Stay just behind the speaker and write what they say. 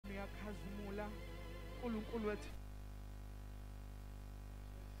uNkulunkulu wethu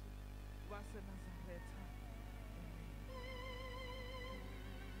waseNazaretha.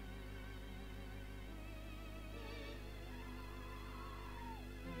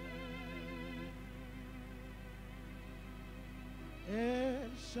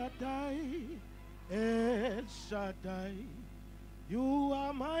 El Shaddai, El Shaddai, you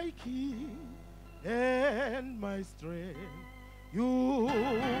are my king and my strength. You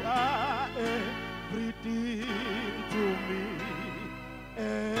are everything to me.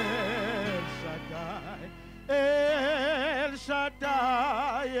 El Shaddai, El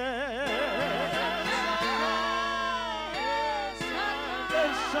Shaddai,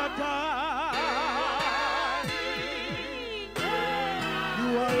 El Shaddai. You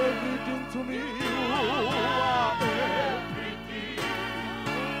are everything to me. You are everything.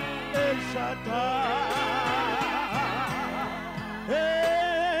 El Shaddai.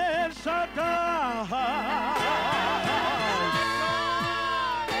 El Shaddai.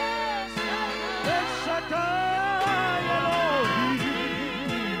 El Shaddai. Elohim.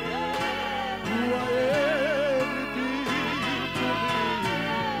 You are everything to me.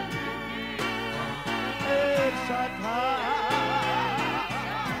 El Shaddai.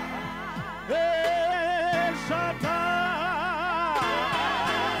 El Shaddai,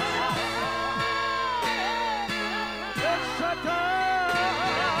 El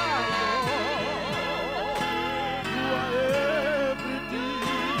Shaddai, you are everything.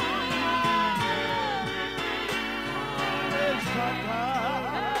 El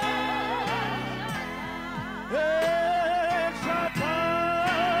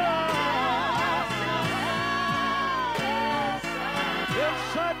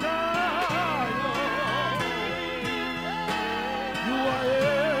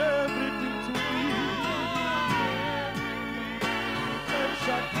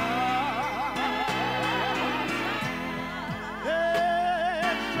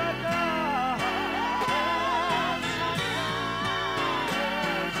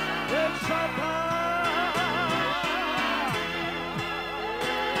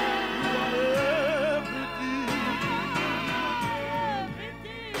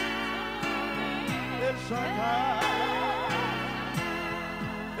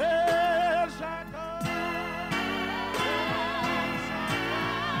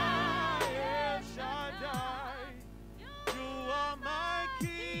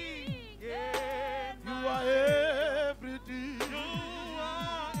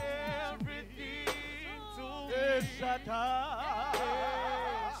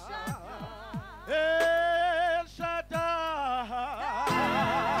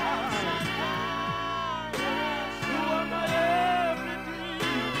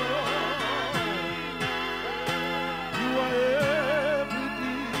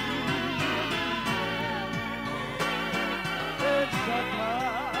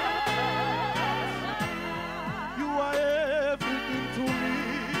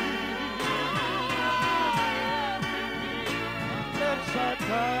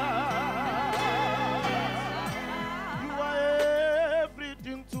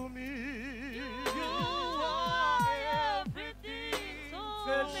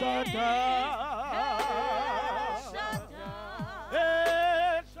Shaddai,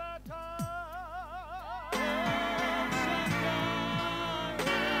 El Shaddai,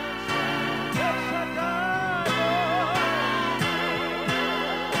 El Shaddai.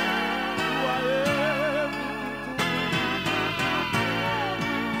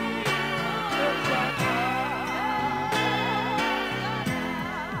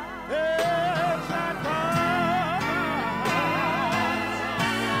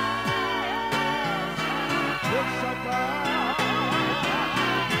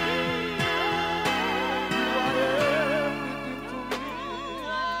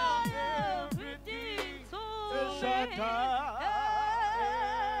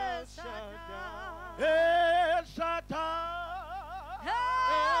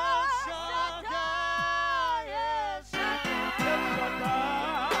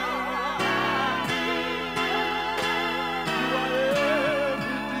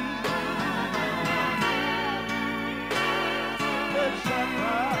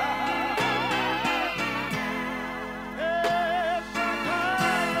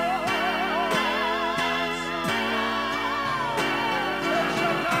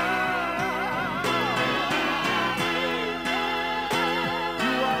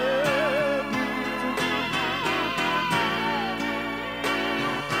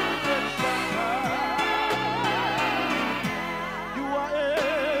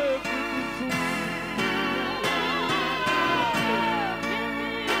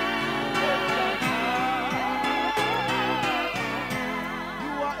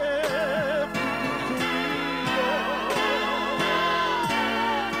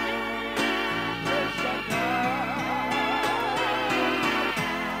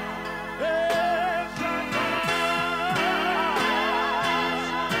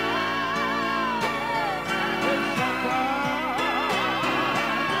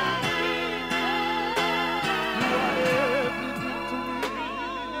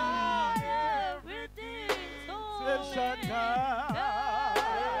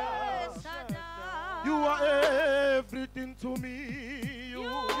 everything to me. You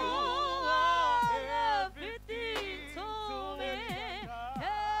are everything to me.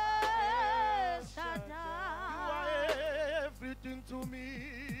 El Shaddai. You are everything to me.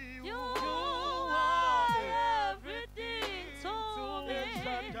 You are everything to me. El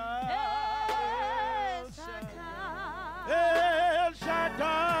Shaddai. El Shaddai. El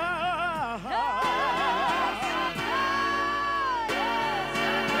Shaddai.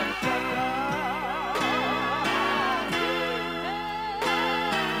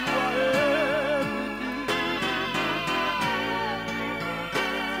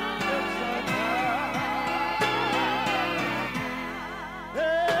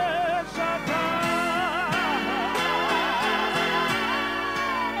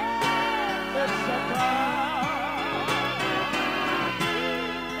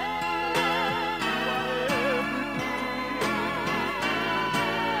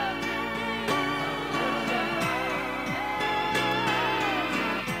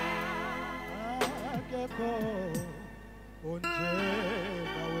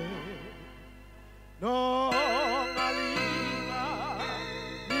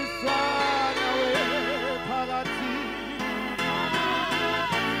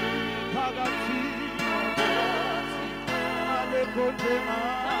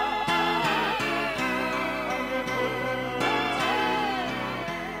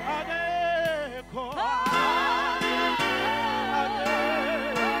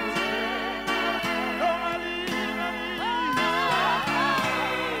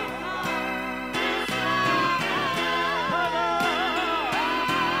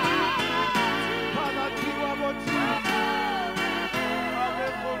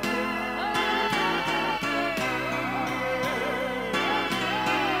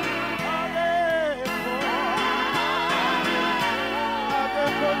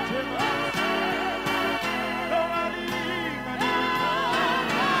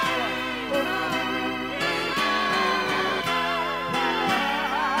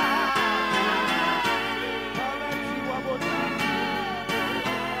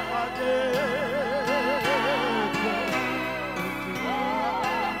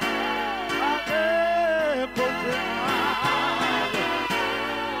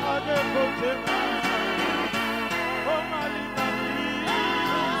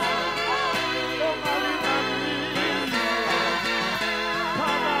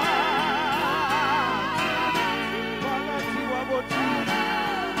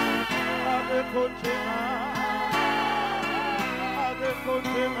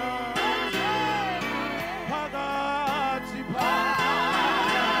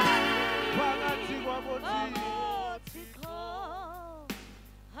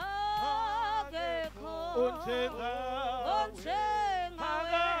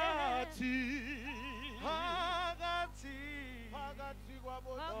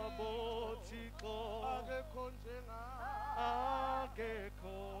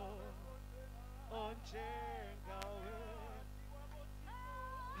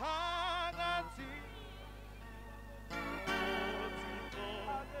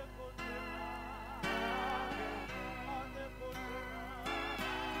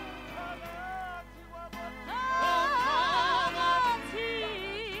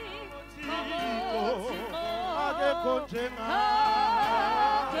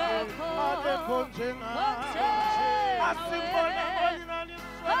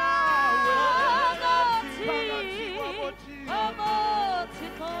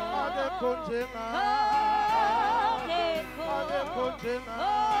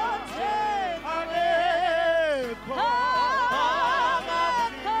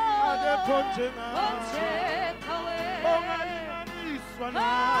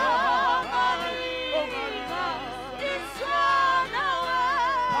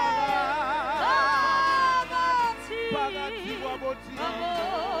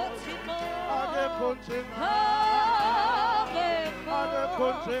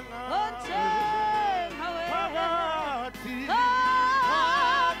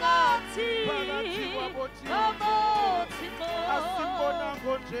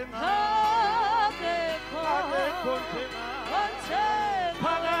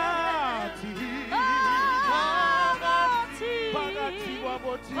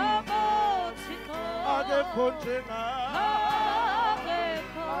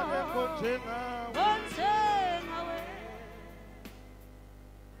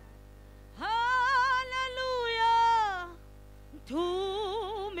 Hallelujah, tu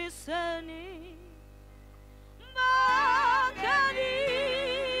mi seni, magani,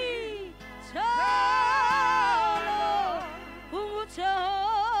 chalo,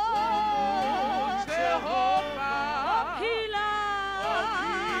 Jehovah.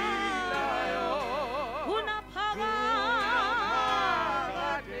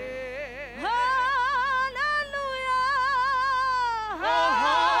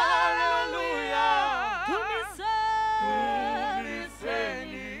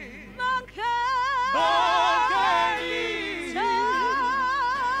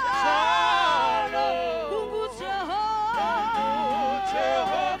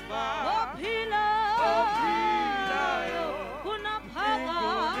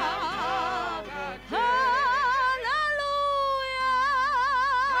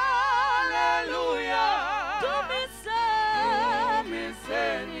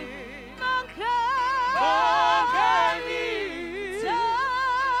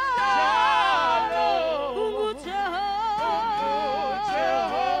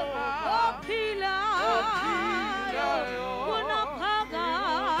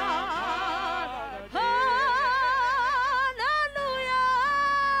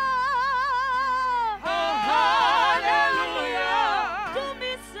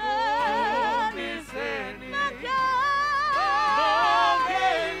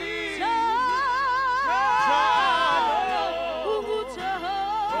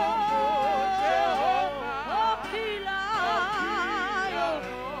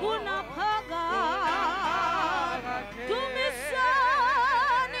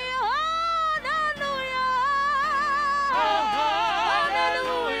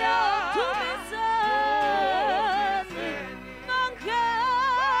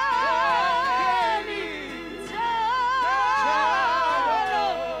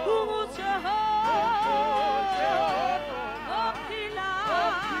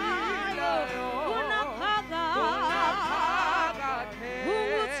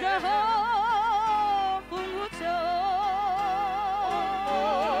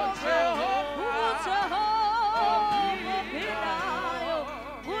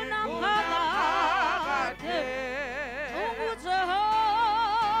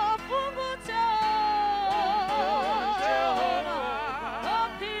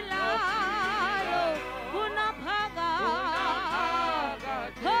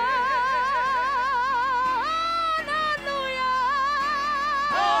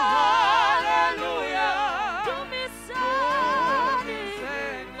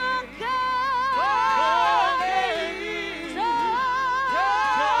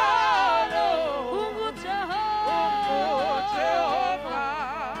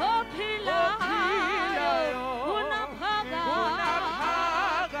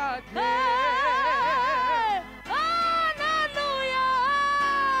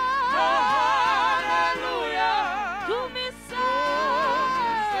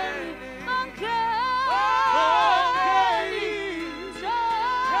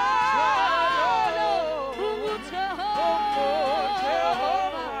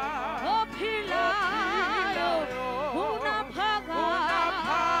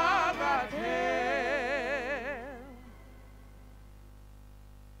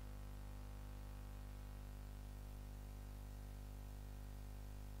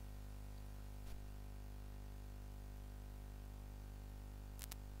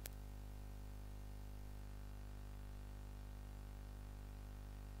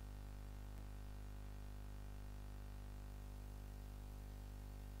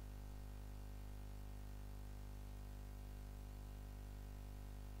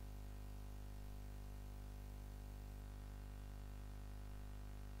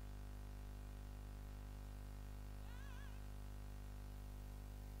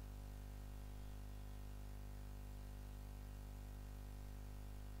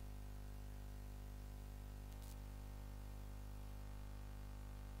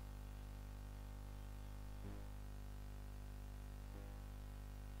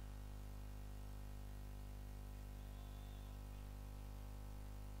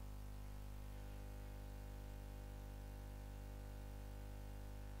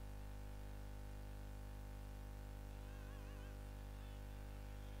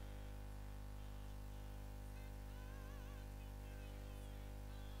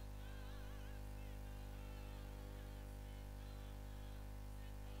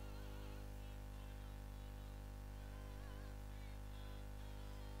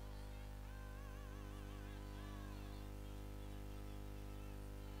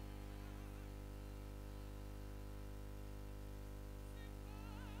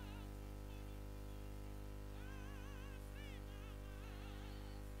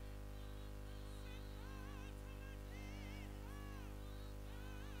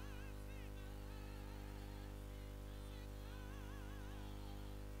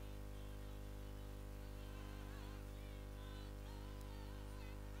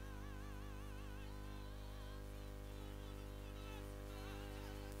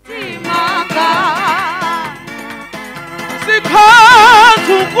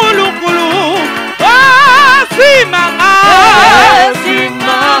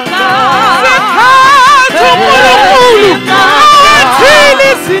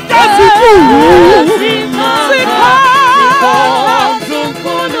 izinto ezinkulu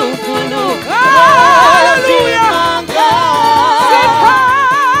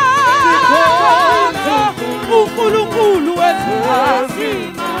uNkulunkulu wethu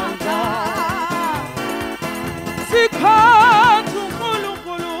sikhonza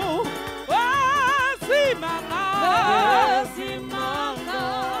uNkulunkulu wasimanga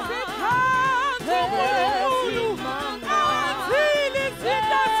sikhonza uNkulunkulu athile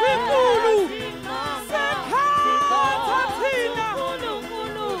izinto ezinkulu sikhonza thina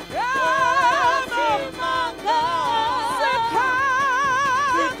uNkulunkulu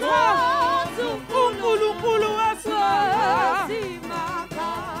uNkulunkulu wasimanga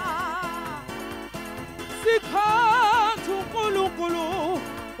sikhonza uNkulunkulu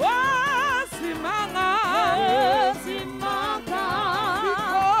wasimanga sikhonza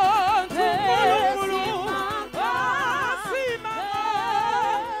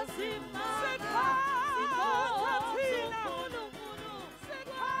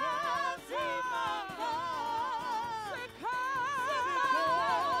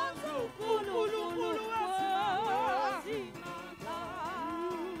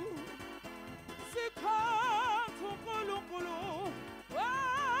uNkulunkulu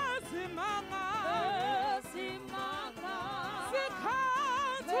wasimanga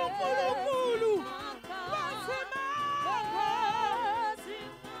sikhonza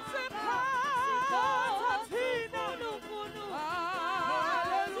thina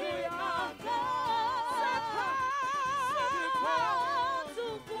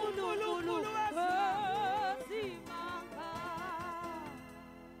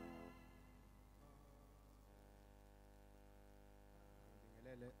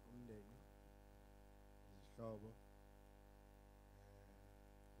umndeni izihlobo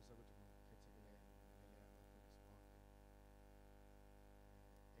bese kuthi ngikukhethileyo ngibingelela abafundisi bonke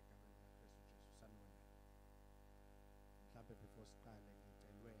egameni likaKristu Jesu sanibonani. Mhlawumbe before siqale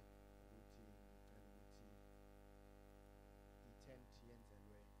ngicela ukuthi i-tent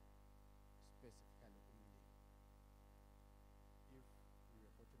yenzelwe specifically umndeni. If we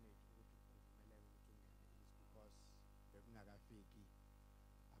were fortunate ukuthi uvumeleke ukuthi ungene is because bekungakafiki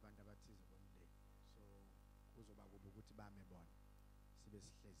abantu abathize bomndeni, so kuzoba kuba ukuthi bame bona sibe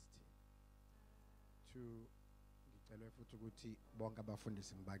sihlezi thina. Two, ngicelwe futhi ukuthi bonke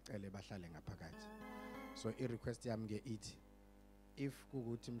abafundisi ngibacele bahlale ngaphakathi. So i-request yami ke ithi if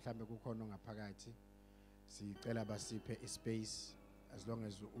kukuthi mhlambe kukhona ngaphakathi sicela basiphe ispace as long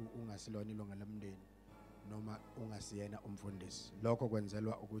as ungasilona ilunga lomndeni noma ungasiyena umfundisi. Lokho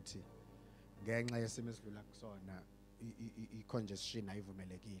kwenzelwa ukuthi ngenxa yesimo esidlula kusona i-congestion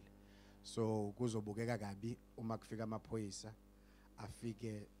ayivumelekile, so kuzobukeka kabi uma kufika amaphoyisa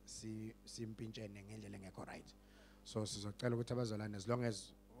afike simpintshene ngendlela engekho right. So sizocela ukuthi abazalwane as long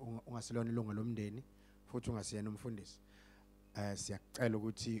as ungasilona ilunga lomndeni futhi ungasiyena umfundisi, siyacela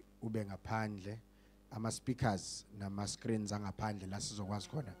ukuthi ube ngaphandle, ama speakers nama screens angaphandle la sizokwazi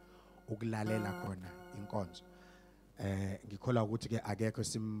khona ukulalela khona inkonzo. Ngikholwa ukuthi ke akekho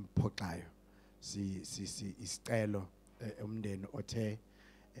simphoxayo isicelo umndeni othe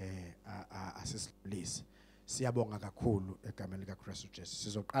asisilise. Siyabonga kakhulu egameni likaKristu Jesu.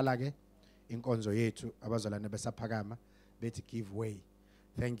 Sizoqala ke inkonzo yethu, abazalwane besaphakama bethi give way.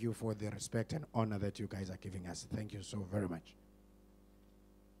 Thank you for the respect and honor that you guys are giving us. Thank you so very much.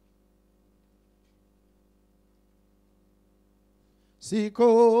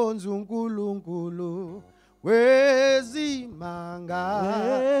 Sikhonza uNkulunkulu wezimanga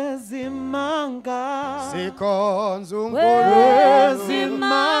sikhonza uNkulunkulu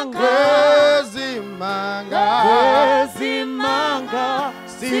wezimanga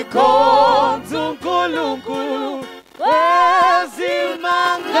sikhonza uNkulunkulu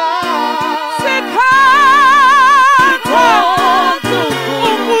wezimanga sikhonza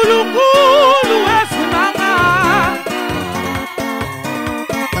uNkulunkulu wezimanga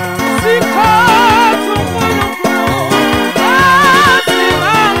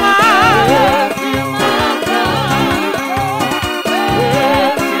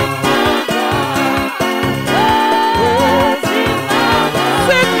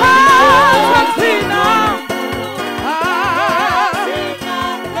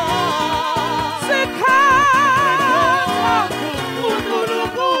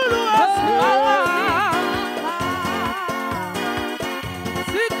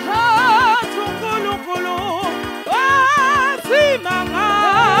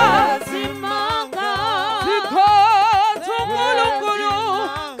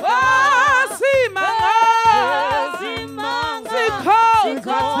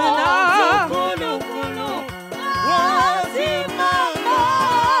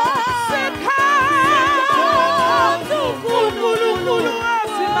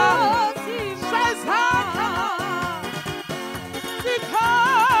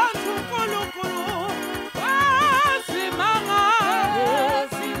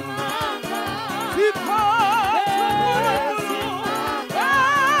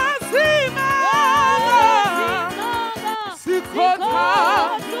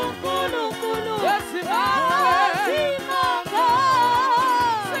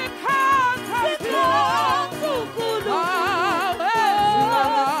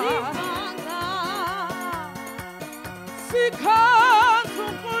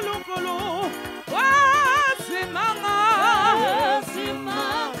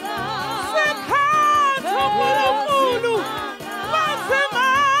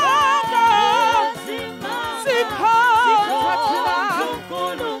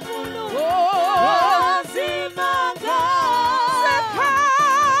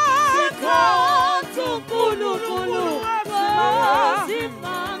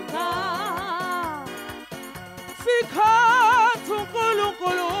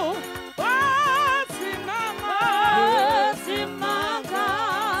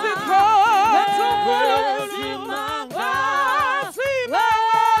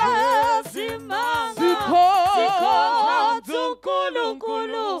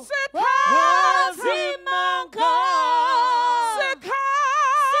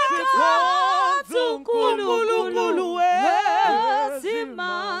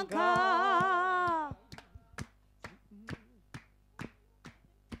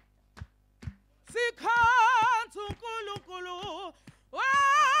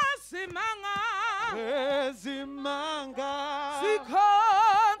ezimanga ezimanga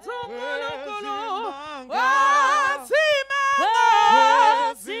sikhatha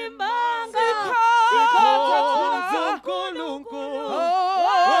uNkulunkulu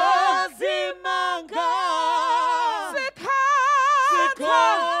Simanga, sikhatha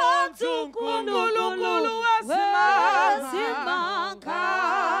uNkulunkulu Simanga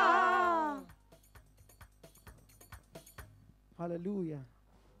Hallelujah.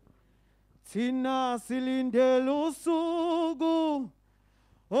 Thina silindele usuku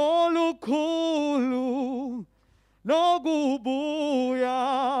olukhulu lokubuya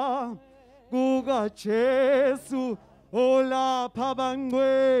kukaJesu olapha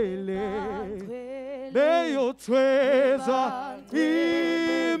bangcwele beyothweza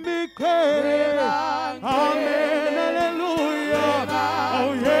imiqhele. Amen, hallelujah.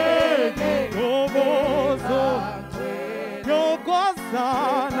 Awuyeki ngobozo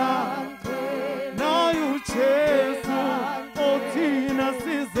yokwazana naye uJesu othina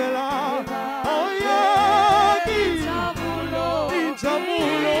sizela. Awuyeki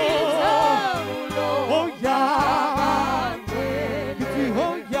injabulo, oh yeah, githi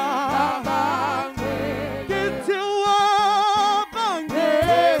oh yeah, githi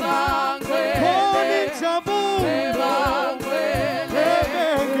wabangcwele khona injabulo.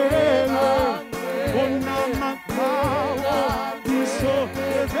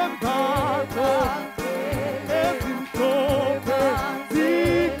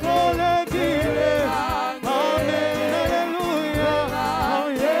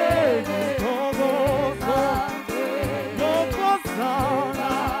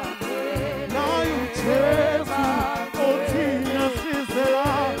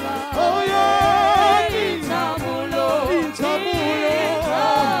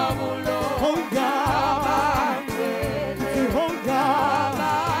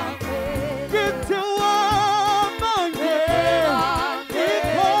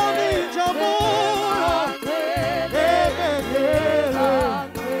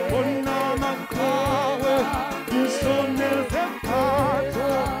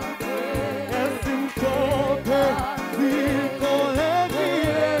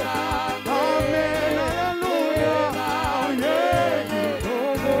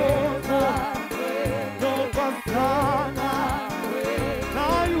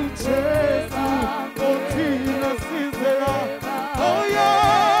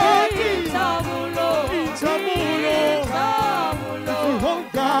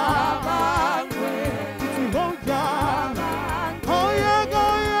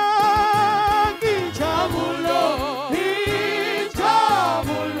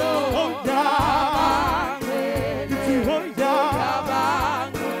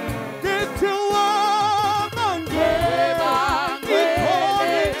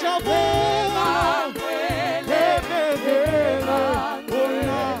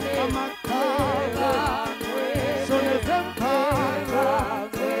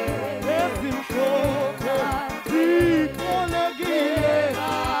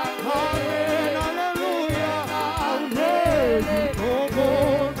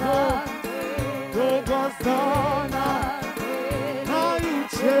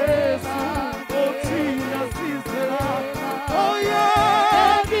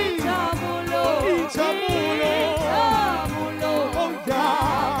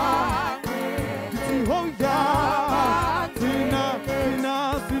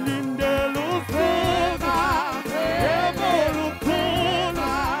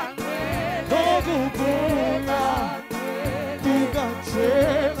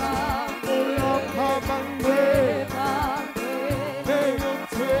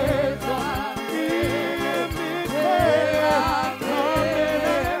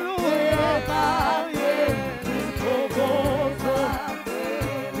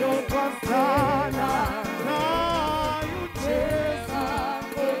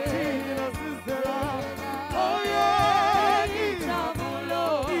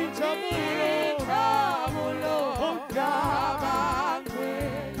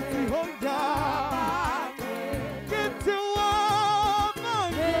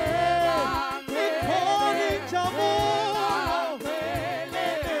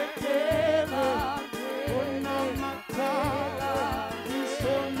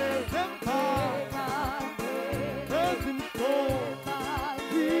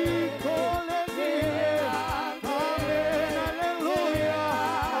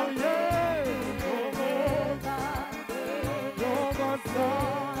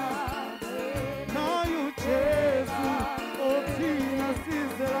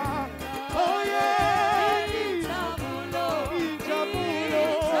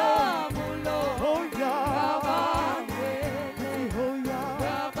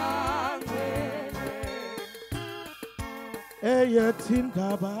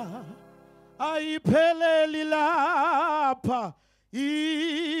 eyethindaba ayipheleli lapha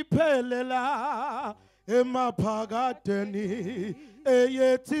iphelela emaphakadeni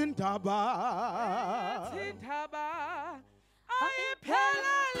eyethindaba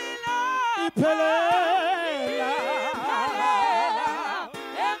iphelela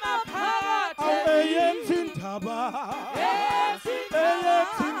eyethindaba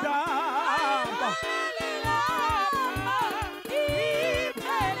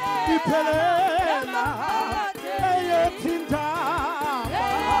iphelela eyethindaba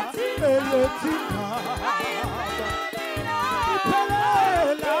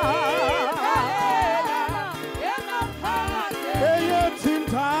iphelela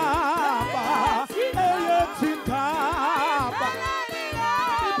eyethindaba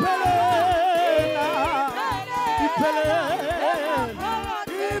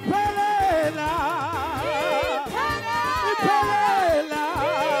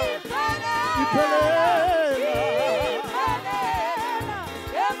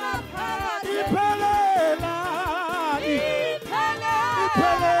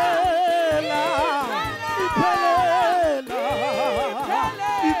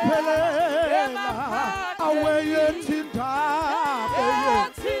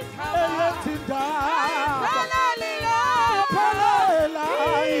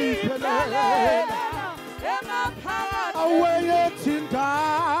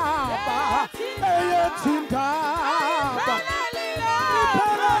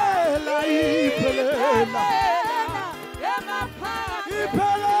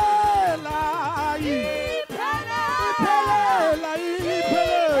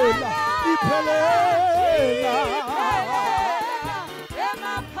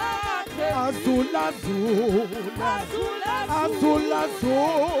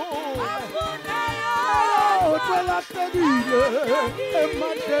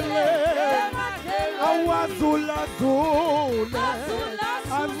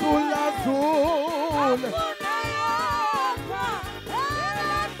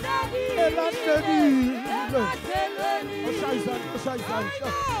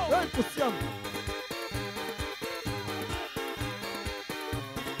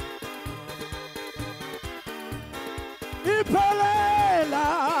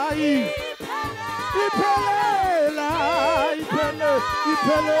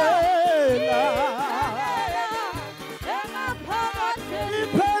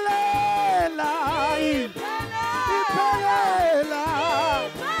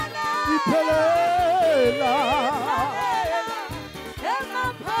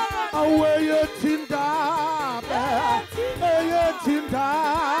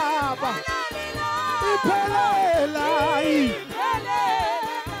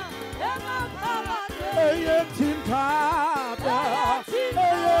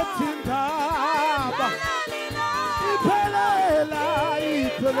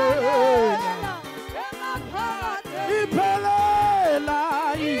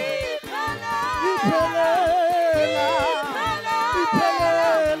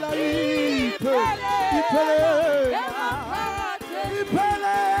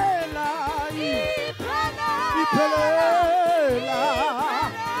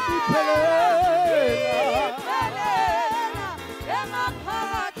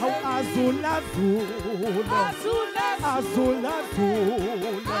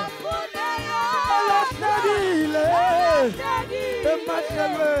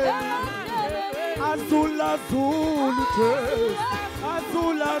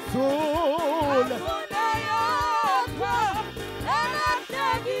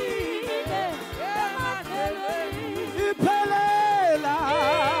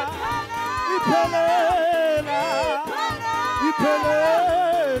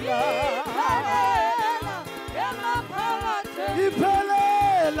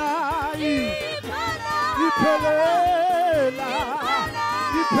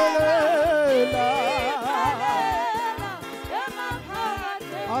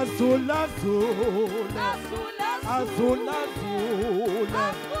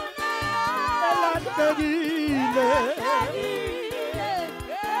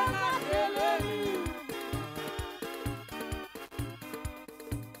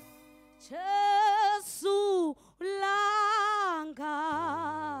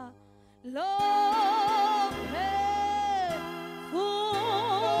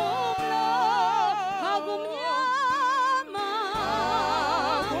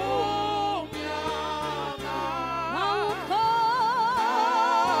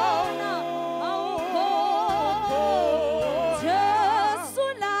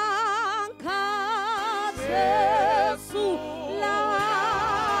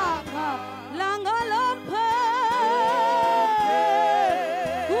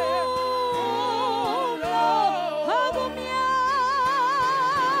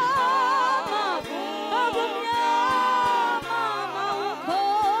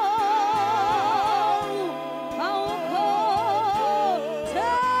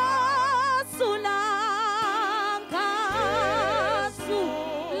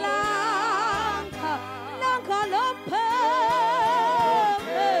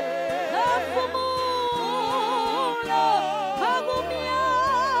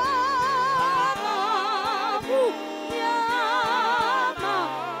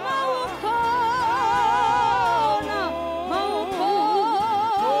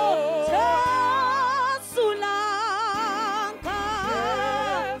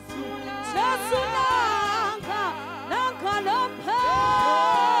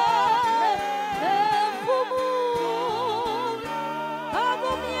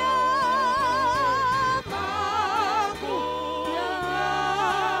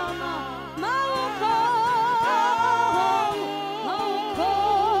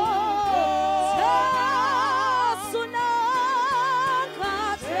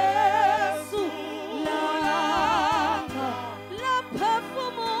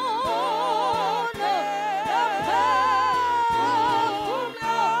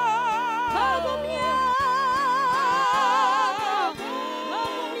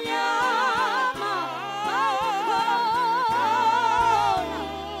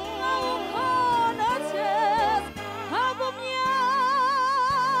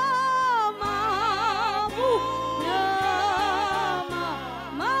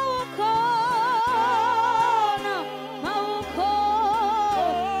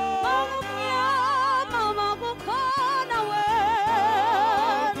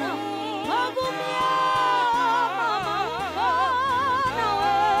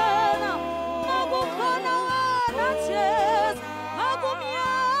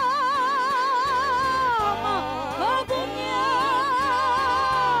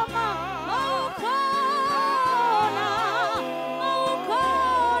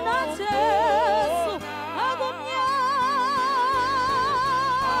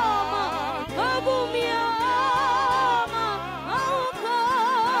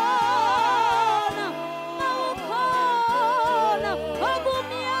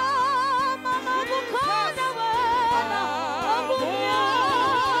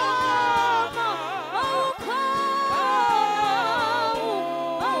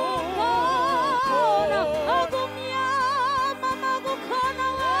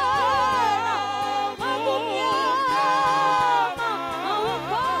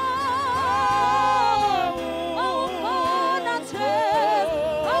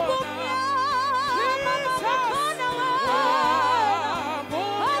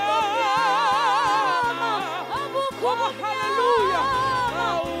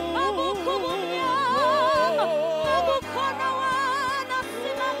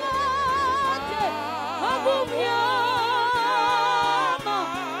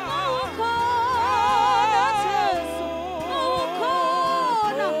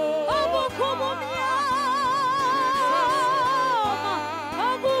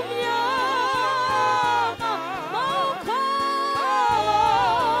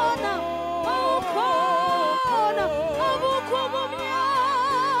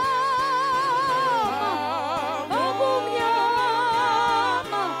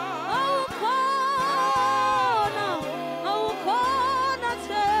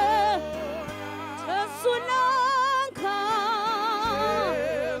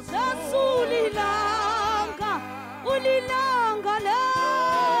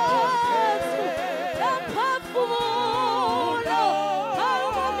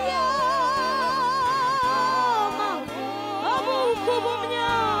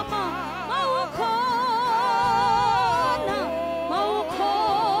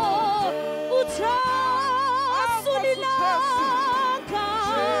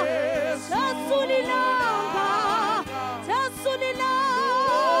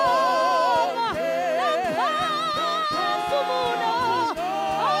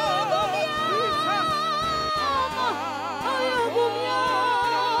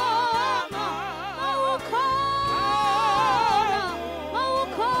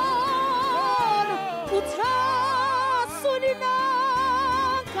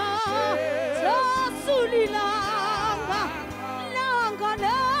Sulilanga, Sulilanga, Langa,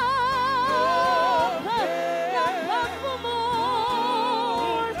 Langa, Langa,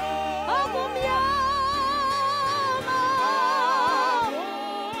 Kumul, Agumyama,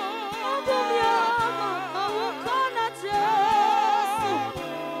 Agumyama, Awukana Jesu,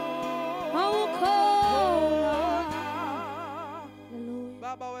 Awukona. Hallelujah.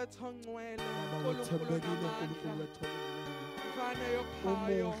 Baba wethu ongcwele, Uthembekile uNkulunkulu uNkulunkulu wamandla, wethu. mfana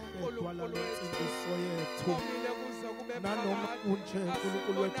yokhayo, Umuhle dwala uNkulunkulu wethu, lensindiso yethu. umile kuze kube Nanoma phakade, unje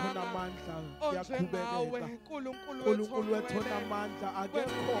uNkulunkulu wethu asibonanga onamandla onjengawe, uyaqhubekeka. uNkulunkulu uNkulunkulu wethu ongcwele, onamandla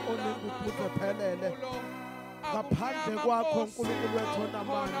akekho wemvula, onenguquzo phelele. uNkulunkulu, Ngaphandle akumnyama kwakho Nkosi, uNkulunkulu wethu awukhona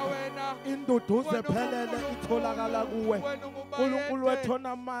onamandla. wena. Induduze Wena phelele uNkulunkulu, itholakala kuwe. wena uNkulunkulu wethu ungubayede,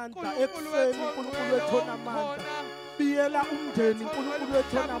 onamandla uNkulunkulu ekuseni wethu uNkulunkulu wethu ongcwele onamandla. ukhona. Biyela umndeni uNkulunkulu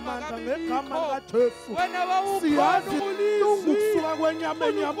wethu onamandla ngegama likaJesu. Wena wawukhona Siyazi ulizwi, lungukusuka kwenyama uNkulunkulu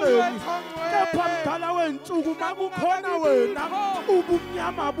enyameni. wethu ongcwele. Kepha mdala wey'nsuku makukhona wena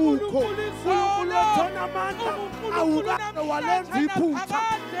ubumnyama bukho. uNkulunkulu wethu onamandla awukaze walenza iphutha.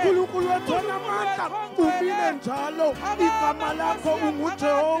 uNkulunkulu wethu onamandla umile njalo. Igama lakho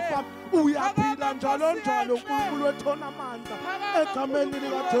unguJehova. Uyaphila njalo njalo uNkulunkulu wethu onamandla. Egameni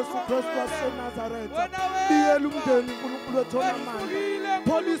likaJesu Kristu waseNazaretha. Biyela umndeni uNkulunkulu wethu onamandla.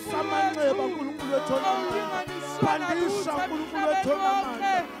 Pholisa amanxeba uNkulunkulu wethu onamandla. Bandisha uNkulunkulu wethu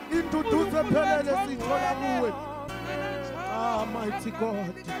onamandla. Induduze phelele siyithola kuwe. Ah, mighty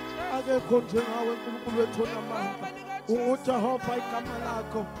God. Akekho njengawe uNkulunkulu wethu onamandla. UnguJehova igama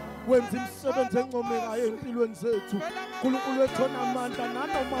lakho. Wenza imisebenzi encomekayo empilweni zethu. uNkulunkulu wethu onamandla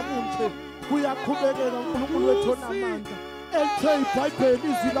nanoma kunje kuyaqhubekeka uNkulunkulu wethu onamandla. Elithe iBhayibheli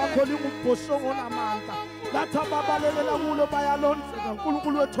izwi lakho lingumbhoshongo onamandla. Lathi ababalelela kulo bayalondleka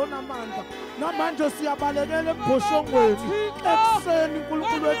uNkulunkulu wethu onamandla. Namanje siyabalekela ebhoshongweni ekuseni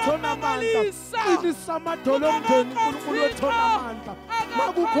uNkulunkulu wethu onamandla. Qinisa amadolo omndeni uNkulunkulu wethu onamandla.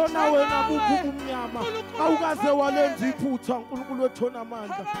 Makukhona wena bukho ubumnyama awukaze walenza iphutha uNkulunkulu wethu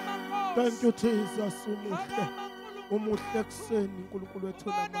onamandla. Thank you Jesus, umuhle. Umuhle ekuseni uNkulunkulu wethu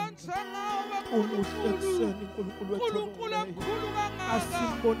onamandla. Umuhle ekuseni uNkulunkulu wethu onamandla.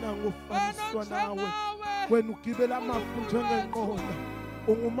 Asimbonanga ufaniswa nawe. Wena ugibela amafu njengenqola.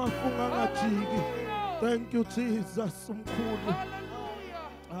 Ungumafunga angajiki. Thank you Jesus umkhulu.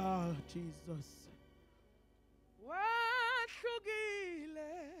 Ah Jesus.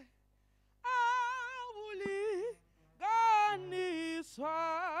 Wahlukile awulinganiswa,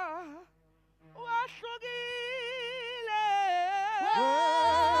 wahlukile,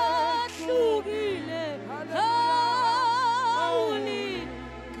 Wahlukile,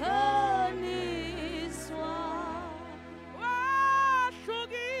 awulinganiswa.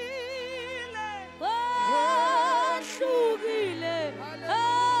 wahlukile, Wahlukile,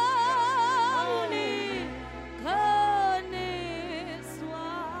 awulinganiswa.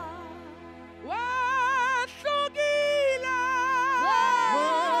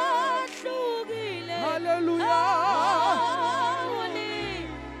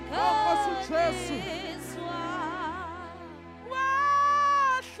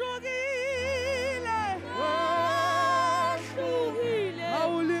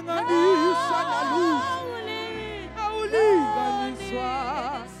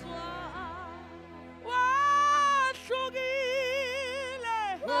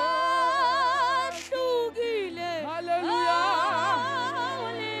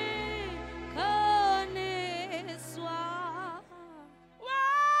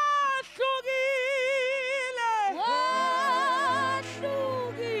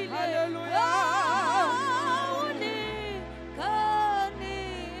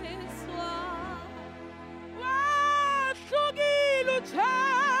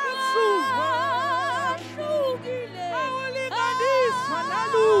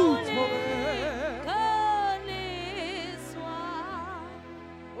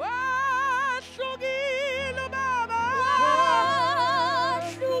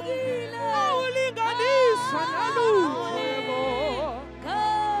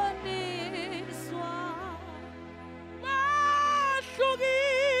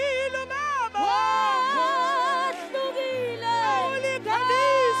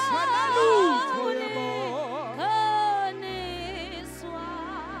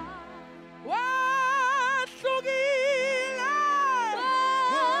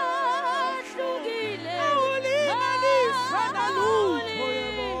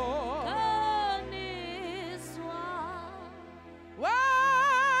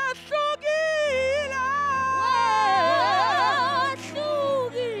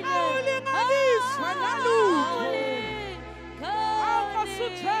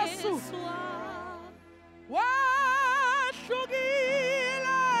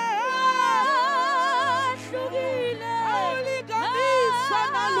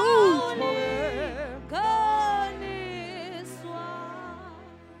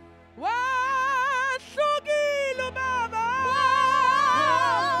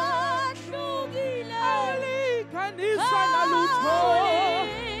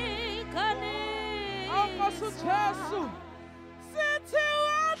 Yesu sithi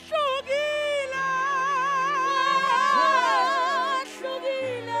wahlukile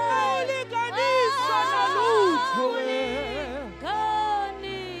wahlukile awulinganiswa nalutho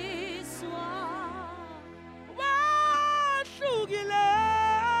awulinganiswa wahlukile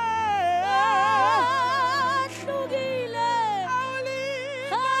wahlukile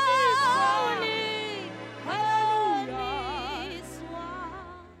awulinganiswa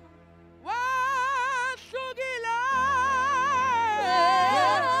wahlukile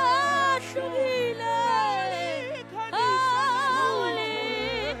wahlukile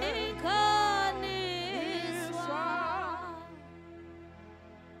awulinganiswa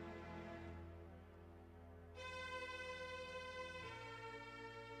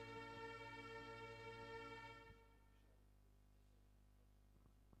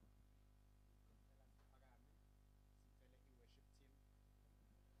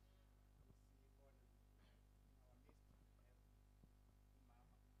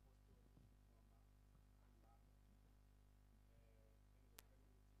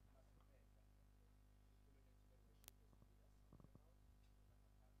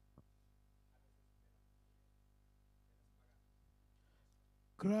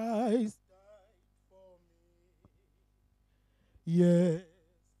Christ died for me. Yes,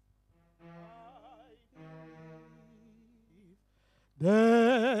 I believe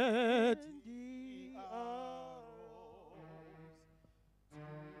that He arose to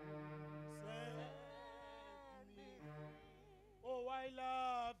set me free. Oh, I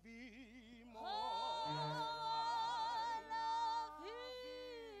love Him more.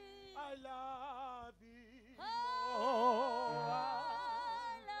 I love Him more.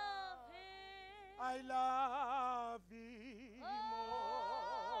 I love Him more.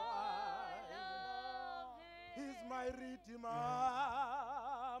 He's my Redeemer.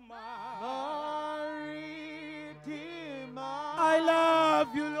 My Redeemer. I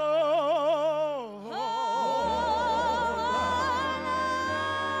love you, Lord.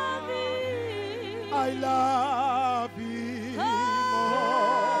 I love Him more.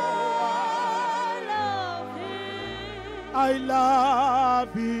 I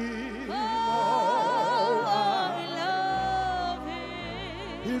love Him more.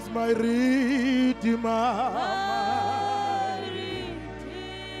 He's my Redeemer.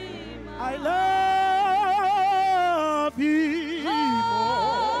 I love Him more.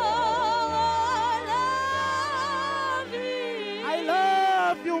 I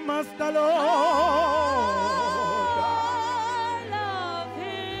love you, Master Lord.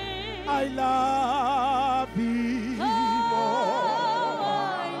 I love Him more.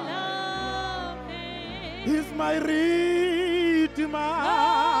 He's my Redeemer.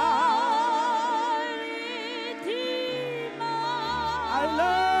 I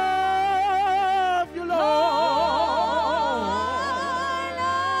love you, Lord.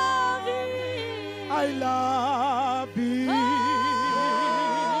 I love Him.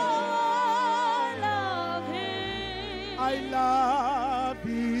 I love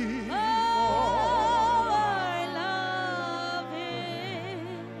Him more.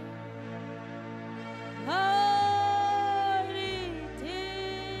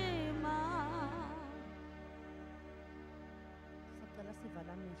 Sicela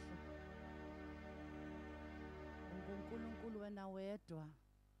sivala amehlo. UNkulunkulu wena wedwa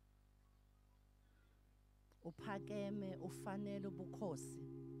uphakeme ufanele ubukhosi.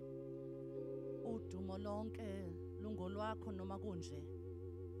 Udumo lonke lungolwakho noma kunje.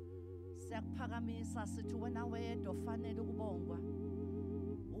 Siyakuphakamisa sithi wena wedwa ufanele ukubongwa.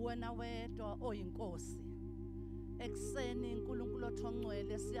 Wena wedwa oyinkosi. Ekseni uNkulunkulu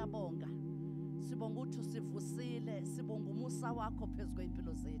othongcwele siyabonga. Sibonga ukuthi usivusile, sibonga umusa wakho phezulu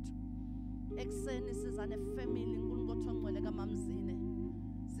kwempilo zethu. Ekseni siza nefamily uNkulunkulu othongcwele kaMamzine.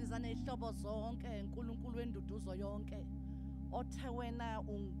 Siza nezihlobo zonke uNkulunkulu wenduduzo yonke. Othe wena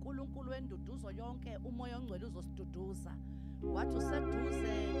uNkulunkulu wenduduzo yonke umoya ongcwele uzosiduduza. Wathi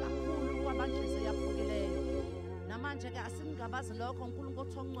useduze kakhulu kwabanhliziyo yaphukileyo. Namanje ke asingabazi lokho uNkulunkulu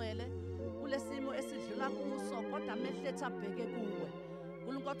othongcwele kulesimo esidlula kuso kodwa amehlo ethu abheke kuwe.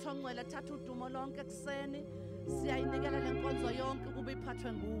 uNkulunkulu othongcwele thatha udumo lonke ekseni siyayinikela lenkonzo yonke kube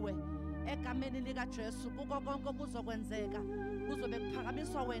iphathwe nguwe. Egameni lika Jesu kuko konke okuzokwenzeka kuzobe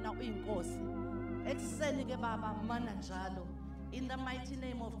kuphakamiswa wena uyinkosi. Ekseni ke baba mana njalo. In the mighty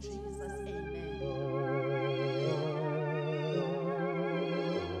name of Jesus, amen.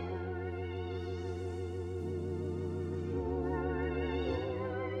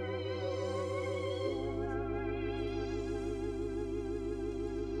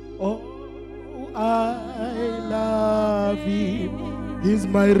 Oh, I love Him. He's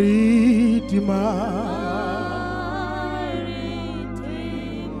my Redeemer.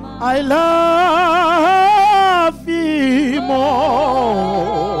 I love him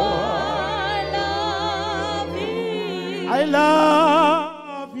more. I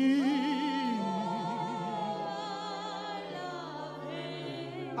love him.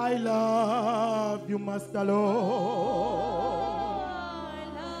 I love you, Master Lord.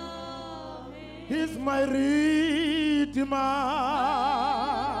 He's my Redeemer.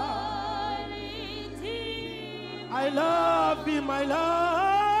 I love him, I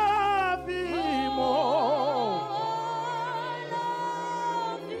love him. Oh.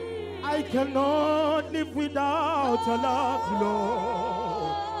 I cannot live without your love,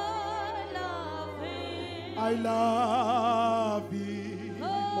 Lord. I love him.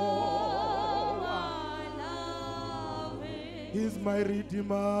 Oh. He's my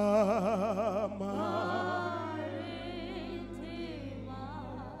Redeemer.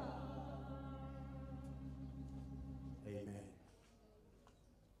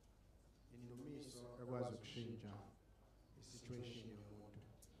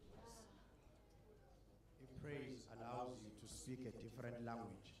 Praise allows you to speak a different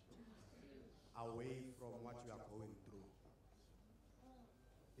language away from what you are going through.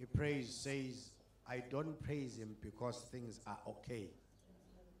 A praise says, I don't praise him because things are okay.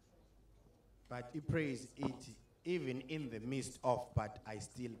 But he praise it even in the midst of, but I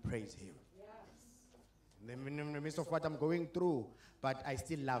still praise him. In the midst of what I'm going through, but I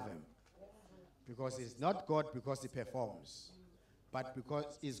still love him. Because he's not God because he performs, but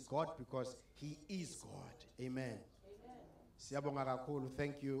because he's God because he is God. Amen. Siyabonga kakhulu.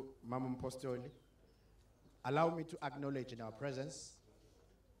 Thank you, Mama Mpostoli. Allow me to acknowledge in our presence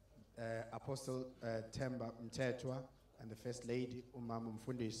Apostle Themba Mthethwa and the First Lady, Umama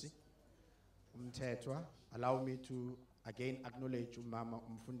Mfundisi Mthethwa. Allow me to again acknowledge Umama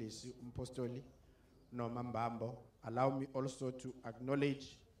Mfundisi Mpostoli Noma Mbambo. Allow me also to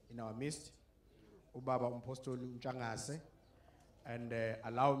acknowledge in our midst Ubaba Mpostoli Shangase. And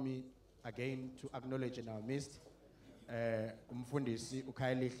allow me again to acknowledge in our midst umfundisi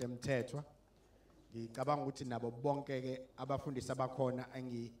uKhayelihle Mthethwa. Ngicabanga ukuthi nabo bonke ke abafundisi abakhona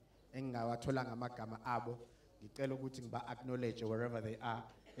engingawatholanga amagama abo, ngicela ukuthi ngiba acknowledge wherever they are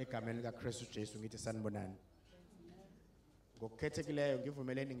egameni lika Kristu Jesu ngithi sanibonani. Ngokukhethekileyo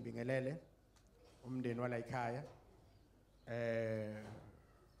ngivumeleni ngibingelele umndeni wala ekhaya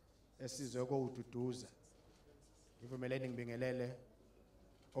esizwe koUduduza. Ngivumeleni ngibingelele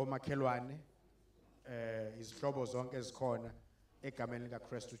omakhelwane izihlobo zonke ezikhona egameni lika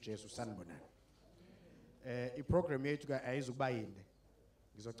Kristu Jesu sanibonani. Iprogram yethu ka ayizukuba yinde.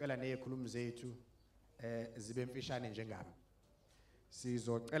 Ngizocela nezikhulumi zethu zibe mfishane njengami.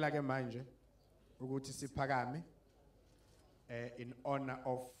 Sizocela ke manje ukuthi siphakame in honor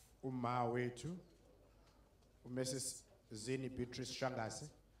of uma wethu uMrs Zine Shangase.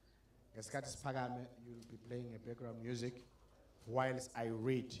 Ngesikhathi siphakame, you'll be playing a background music whilst I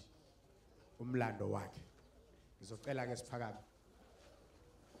read umlando wakhe. Ngizocela ke siphakame.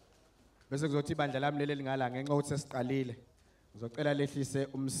 Bese kuzothi ibandla lami leli lingala ngenxa ukuthi sesiqalile. Ngizocela lehlise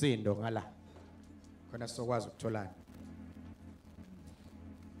umsindo ngala. Khona sizokwazi ukutholana.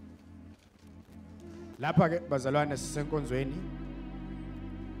 Lapha ke bazalwane sisenkonzweni.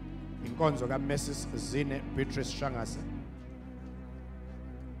 Inkonzo kaMrs Zine Shangase.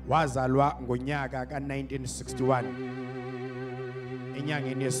 Wazalwa ngonyaka ka1961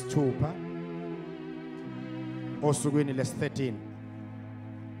 enyangeni yesithupha osukwini les13.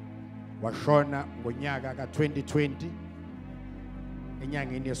 Washona ngonyaka ka2020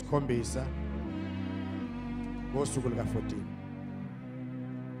 enyangeni yesikhombisa ngosuku lika14.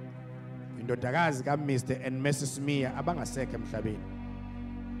 Indodakazi kaMr and Mrs Mia abangasekho emhlabeni.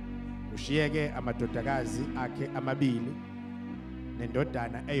 Ushiyeke amadodakazi akhe amabili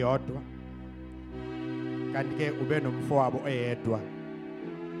nendodana eyodwa, kanti ke ube nomfowabo oyedwa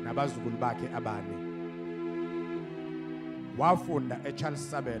nabazukulu bakhe abane. Wafunda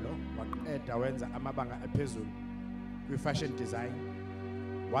eCharles Sabelo, waqeda wenza amabanga aphezulu kwi-fashion design,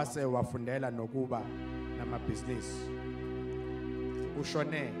 wase wafundela nokuba namabhizinisi.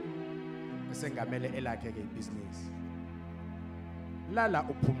 Ushone esengamele elakhe ke ibhizinisi. Lala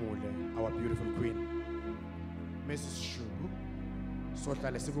uphumule, our beautiful queen, Mrs Shugu.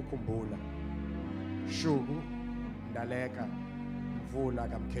 Sohlale sikukhumbula. Shugu Ndaleka Mvula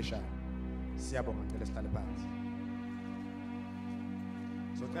kaMkheshana. Siyabonga ngicela sihlale phansi.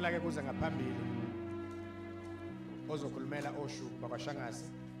 Socela ke kuze ngaphambili ozokhulumela oShugu bakwaShangase,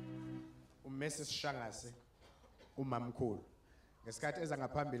 uMrs Shangase, umamkhulu. Ngesikhathi eza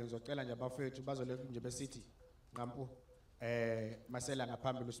ngaphambili ngizocela nje abafethu bazoletha nje besithi nqampu masela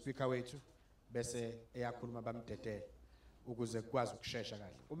ngaphambili uSpeaker wethu bese eyakhuluma bamdedele. ukuze kukwazi ukushesha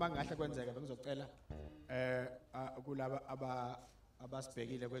kahle. Uma ngahle kwenzeka bengizocela kulaba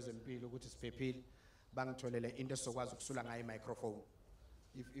abasibhekile kwezempilo ukuthi siphephile bangitholele into esokwazi ukusula ngayo i-microphone.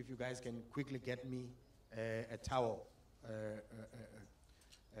 If you guys can quickly get me a towel,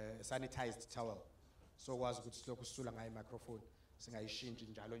 a sanitized towel, so kwazi ukuthi silokhu sisula ngayo i-microphone singayishintshi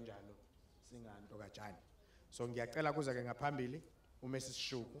njalo njalo singanto kajani. So ngiyacela kuze ke ngaphambili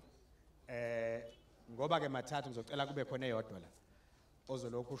uMesisishuku ngoba ke mathathu ngizocela kube khona eyodwa la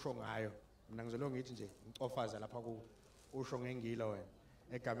ozolokhu usho ngayo. Mina ngizolonga ngithi nje ngicofaza lapha ku usho ngengilo wena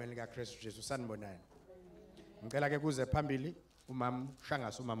egameni lika Kristu Jesu sanibonani. Ngicela ke kuze phambili umam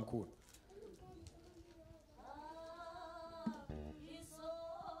Shangase umamkhulu.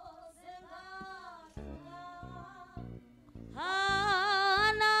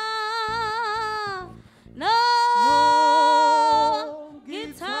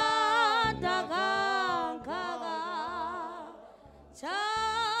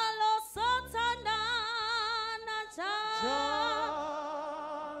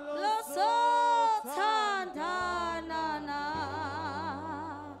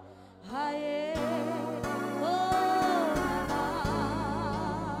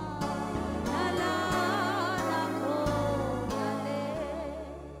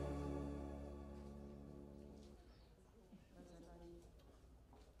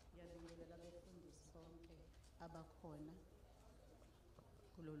 Abakhona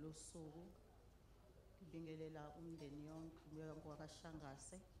kulolu suku ngibingelela umndeni yonke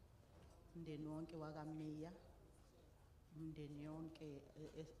wakwaShangase, umndeni wonke wakamiya, umndeni yonke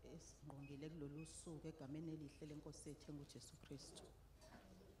esingqongile kulolu suku egameni elihle lenkosi yethu nguJesu Kristu.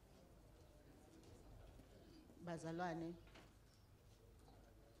 Bazalwane,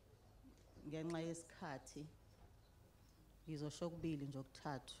 ngenxa yesikhathi ngizosho kubili nje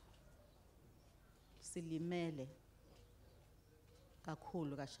okuthathu. Silimele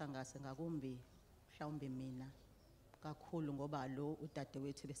kakhulu kaShangase ngakumbi mhlawumbe mina kakhulu ngoba lo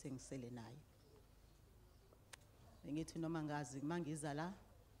udadewethu bese ngisele naye. Ngithi noma ngazi mangiza la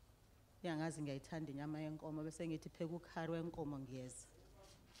uyangazi ngiyayithanda inyama yenkomo bese ngithi pheka ukhari wenkomo ngiyeza.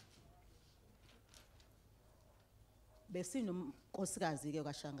 Besinomnkosikazi ke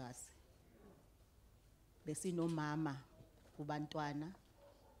kaShangase. Besinomama kubantwana,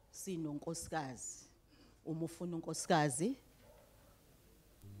 sinonkosikazi. Uma ufuna unkosikazi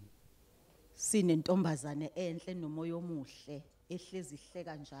sinentombazane enhle nomoya omuhle ehlezi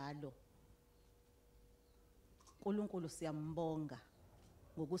ihleka njalo. uNkulunkulu siyambonga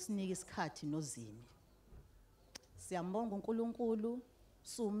ngokusinika isikhathi noZine. Siyambonga uNkulunkulu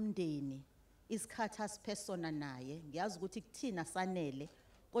sumndeni isikhathi asiphe sona naye. Ngiyazi ukuthi kuthina sanele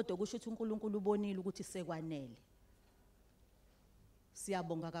kodwa kusho ukuthi uNkulunkulu ubonile ukuthi sekwanele.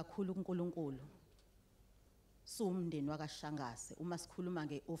 Siyabonga kakhulu uNkulunkulu. Sumndeni wakaShangase uma sikhuluma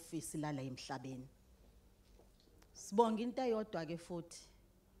ngeoffice lala emhlabeni. Sibonga into eyodwa ke futhi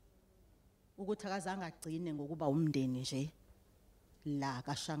ukuthi akazange agcine ngokuba umndeni nje la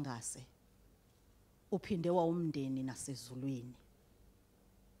kaShangase. Uphinde wa umndeni nasezulwini.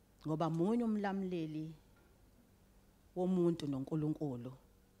 Ngoba munye umlamleli womuntu noNkulunkulu.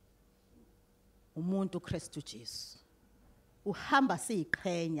 Umuntu uKristu Jesu. Uhamba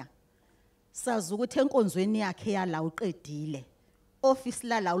siqhenya. Sazi ukuthi enkonzweni yakhe yala uqedile. Office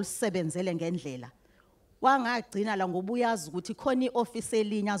lala ulisebenzele ngendlela. Wangagcina la ngoba uyazi ukuthi khona ioffice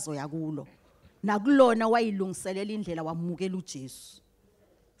elinya azoya kulo. Nakulona wayilungiselela indlela wamukela uJesu.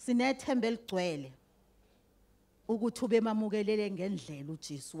 Sinethemba eligcwele ukuthi ube mamukelele ngendlela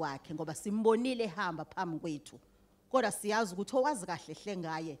uJesu wakhe ngoba simbonile ehamba phambi kwethu. Kodwa siyazi ukuthi owazi kahle hle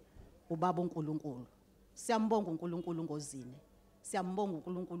ngaye ubaba uNkulunkulu. Siyambonga uNkulunkulu ngoZine. Siyambonga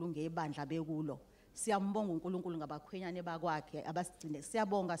uNkulunkulu ngebandla bekulo. Siyambonga uNkulunkulu ngabakhwenyane bakwakhe abasigcine.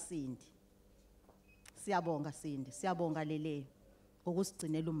 Siyabonga Sindi. Siyabonga Sindi. Siyabonga lele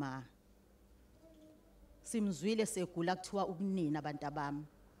ngokusigcinela uma. Simzwile segula kuthiwa ubunini abantu abami.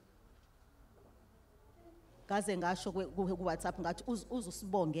 Kaze ngasho ku WhatsApp ngathi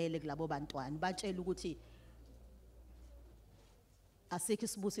uzusibongele kulabo bantwana batshela ukuthi asikho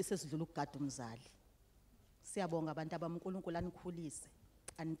isibusise esidlula ukugada umzali. Siyabonga abantu abami uNkulunkulu anikhulise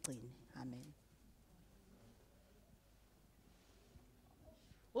anigcine. Amen.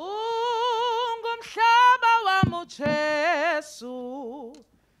 Ungumhlaba wami uJesu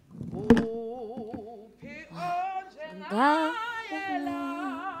uphi onjengayela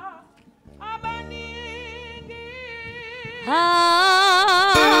abaningi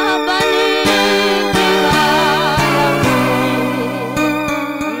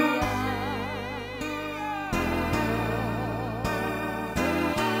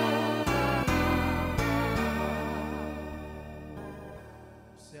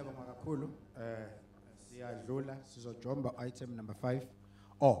kakhulu. Siyadlula sizojomba item number 5.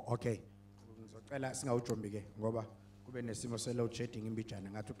 Oh, okay. Ngizocela singawujombi ke ngoba kube nesimo se load shedding imbijana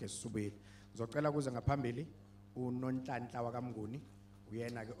ngathi ugesi subuyile. Ngizocela kuze ngaphambili uNonhlanhla wakamnguni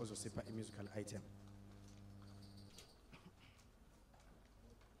uyena ke ozosipha musical item.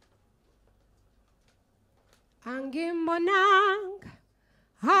 Angimbonanga,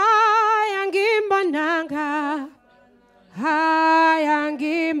 hai angimbonanga, hai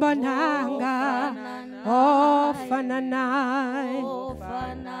angimbonanga, ofana naye,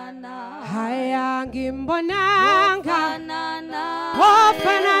 hai angimbonanga,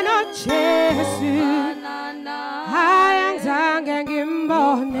 ofana noJesu, hai angizange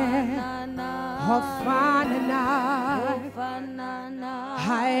ngimbone, ofana naye.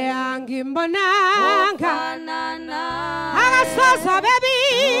 Hai angimbonanga akasoza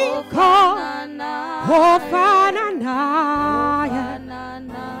bebikho ofana naye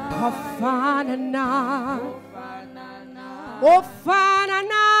ofana naye ofana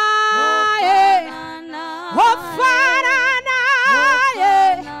naye ofana naye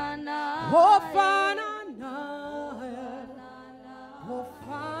ofana naye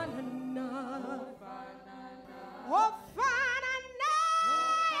ofana naye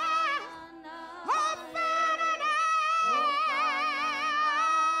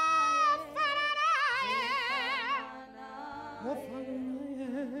ofana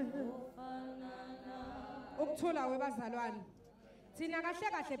ukuthula webazalwane thina kahle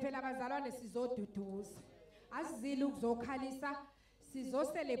kahle phela abazalwane sizoduduza asizile ukuzokhalisa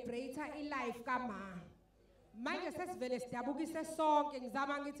sizo-celebrate ilife kama manje sesivele sidabukise sonke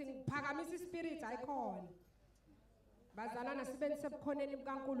ngizama ngithi ngiphakamisa ispirit ayikhona bazalwana sibeni sebukhoneni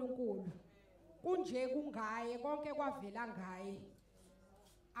bukaNkulunkulu kunje kungaye konke kwavela ngaye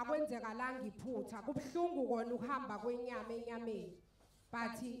akwenzekalanga iphutha kubhlungu kona ukuhamba kwenyama enyameni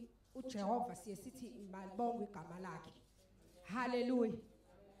but uJehova sithi malibonga igama lakhe haleluya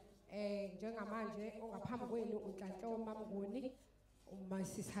njengamanje ongaphambi kwenu uNhlanhla wamamnguni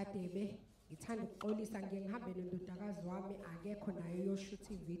uMasisihadebe ngithanda ukuxolisa ngihambe nendodakazi wami akekho nayo yoshoot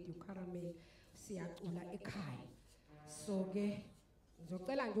video caramel siyacula ekhaya so ke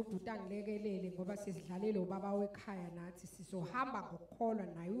ngizocela nje ubhuti angilekelele ngoba sisidlalele ubaba wekhaya nathi sizohamba ngokukholwa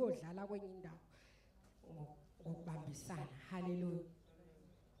naye uyodlala kwenye indawo ngokubambisana haleluya.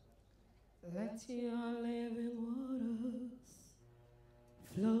 Let your living waters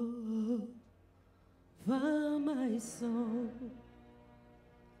flow over my soul.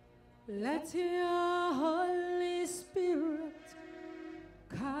 Let your Holy Spirit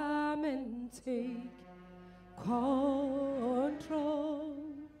come and take control.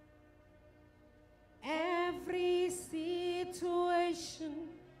 Every situation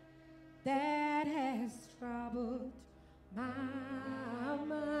that has troubled my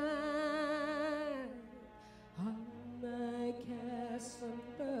mind, all my cares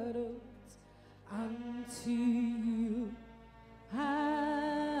and burdens unto you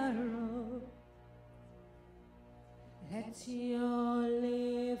I roll. Let your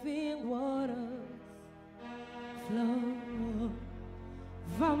living waters flow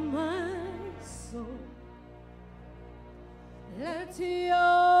over my soul. Let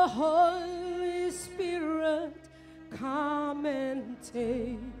your Holy Spirit come and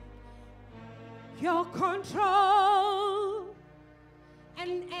take your control,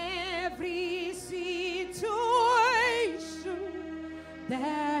 and every situation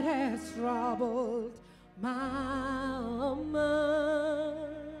that has troubled my mind,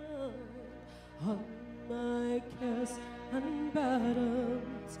 all my cares and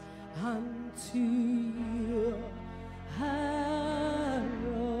burdens unto you I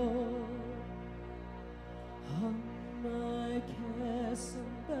roll. All my cares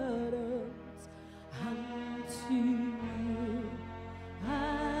and burdens unto you I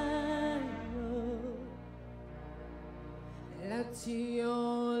roll. Let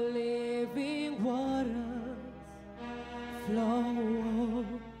your living waters flow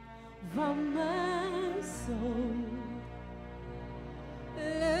over my soul.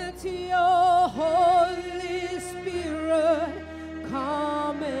 Let your Holy Spirit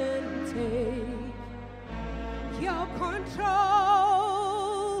come and take your control,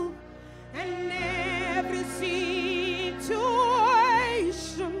 and every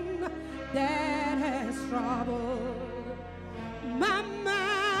situation that has troubled my mind,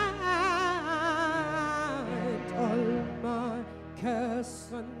 all my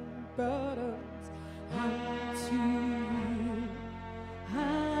cares and burdens unto you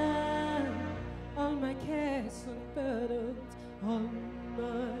all my cares and burdens, all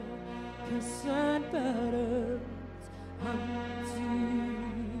my cares and burdens unto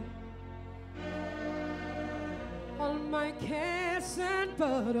you cares and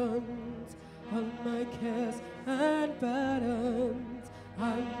burdens, all my cares and burdens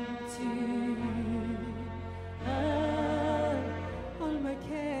unto you. All my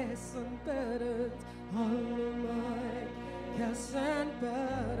cares and burdens, all my cares and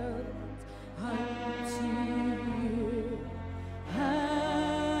burdens unto you.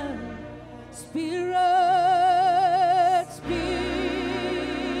 Spirit, Spirit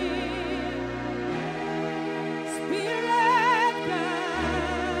God,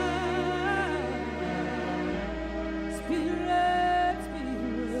 Spirit,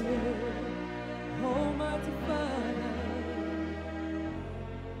 Almighty Father,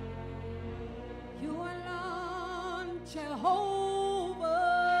 you alone, Jehovah.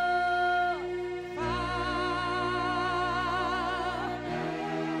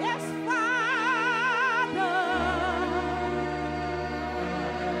 Yes, Father,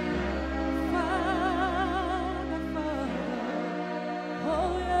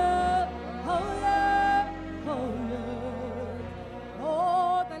 oh yeah, oh yeah, oh yeah,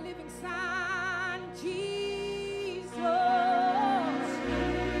 oh the living Son, Jesus,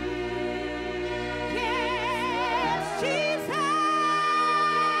 yes, Jesus,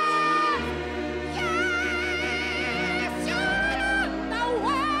 yes, you're the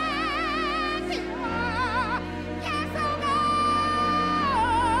way you are, yes, oh God,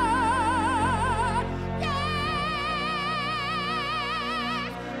 yes,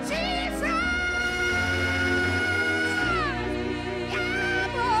 Jesus.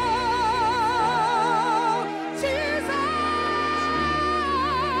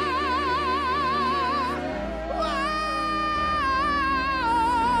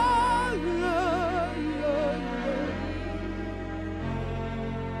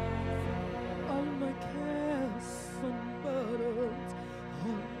 All my cares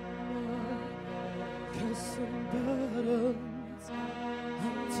and burdens,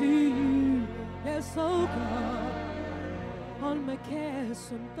 unto you, yes, oh God. All my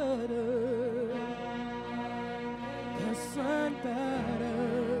cares and burdens,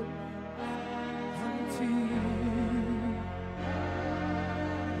 unto you.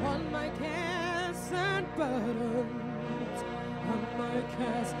 All my cares and burdens, all my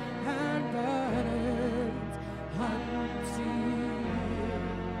cares and burdens unto you.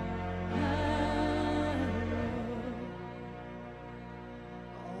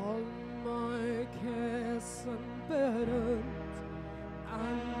 All my cares and burdens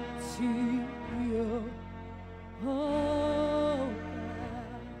unto you. Oh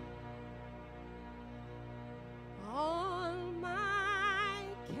God. All my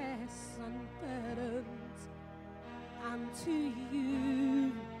cares and burdens unto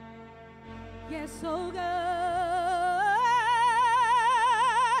you. Yes, oh God.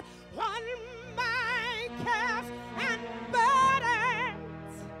 All my cares and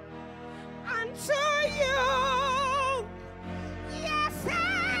burdens unto you. Yes,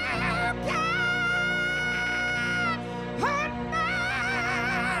 oh God. All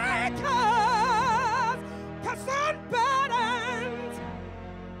my cares and burdens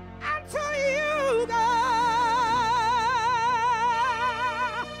unto you, God.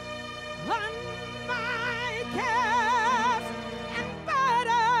 On my cares and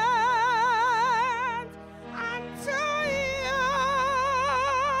burdens unto you.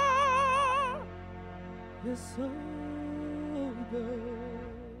 Yes, so good.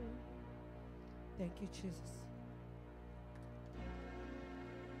 Thank you, Jesus.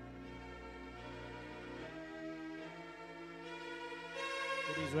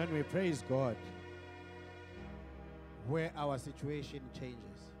 It is when we praise God where our situation changes.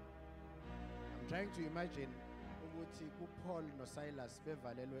 I'm trying to imagine ukuthi kuPaul noSilas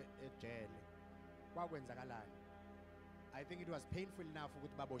bevalelwe ejele. Kwakwenzakalani? I think it was painful enough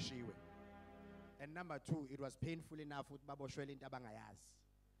ukuthi baboshiwe. And number two, it was painful enough ukuthi baboshwele into abangayazi.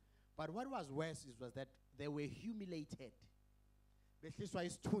 But what was worse was that they were humiliated. Behliswa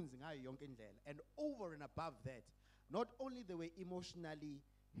isithunzi ngayo yonke indlela. And over and above that, not only they were emotionally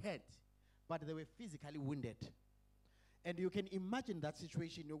hurt, but they were physically wounded. And you can imagine that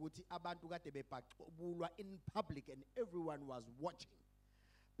situation yokuthi abantu kade bebhaqulwa in public and everyone was watching.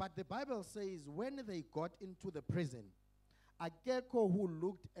 But the Bible says when they got into the prison, akekho who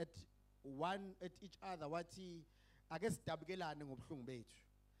looked at each other wathi ake sidabukelane ngobuhlungu bethu.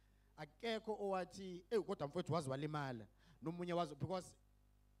 Akekho owathi kodwa mfowethu wazi walimala nomunye wazi, because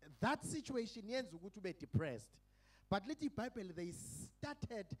that situation yenza ukuthi ube depressed. But little Bible, they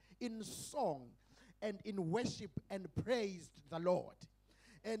started in song and in worship and praised the Lord.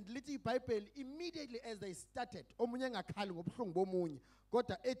 And little Bible, immediately as they started, omunye ngakhali ngobuhlungu bomunye,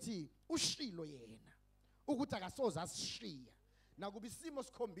 kodwa ethi ushilo yena.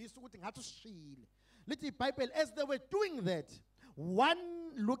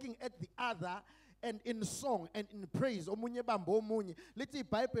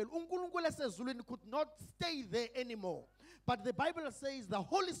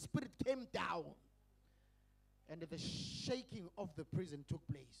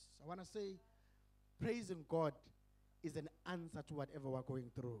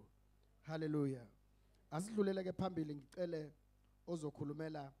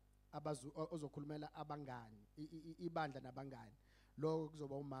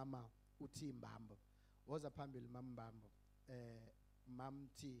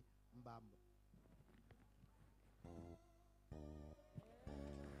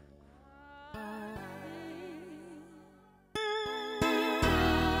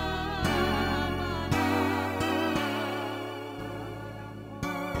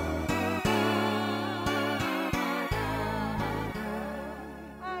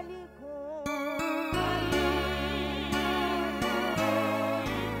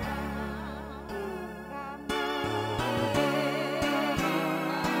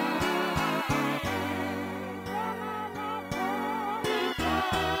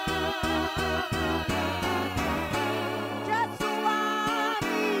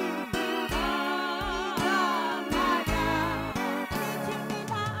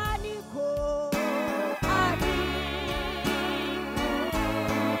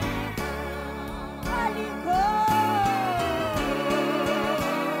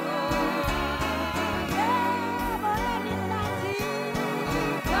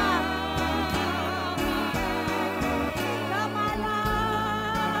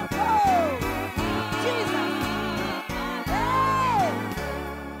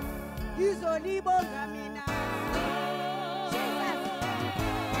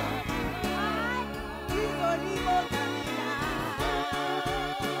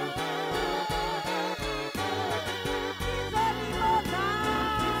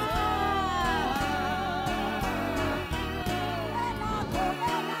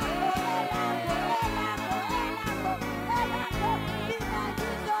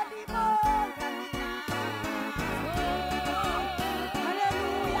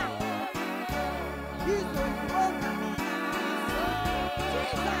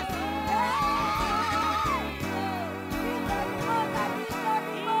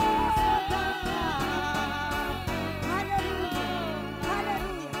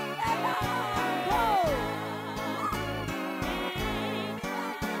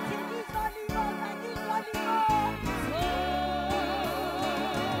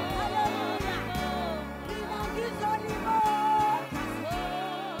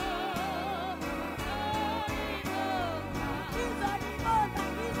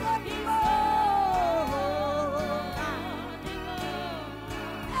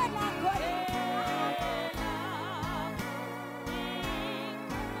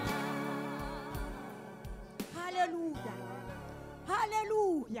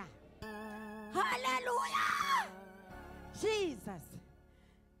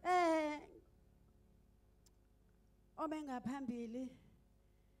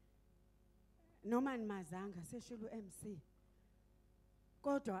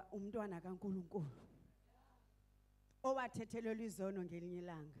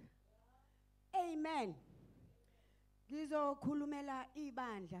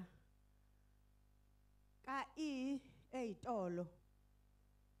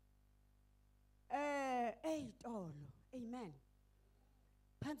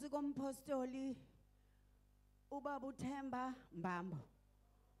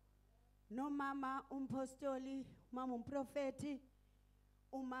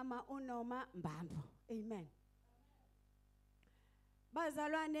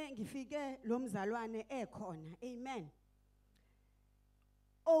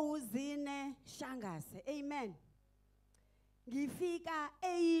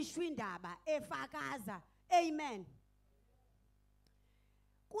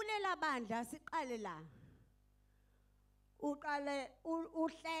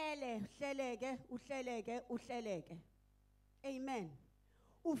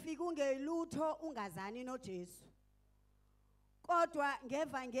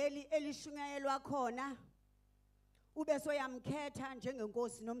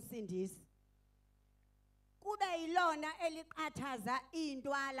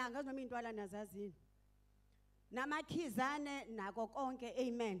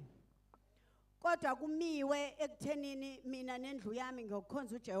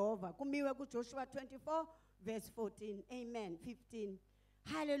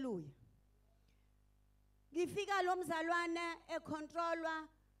 ngifika lo mzalwane econtrolwa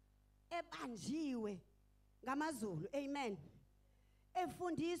ebanjiwe ngamaZulu, amen.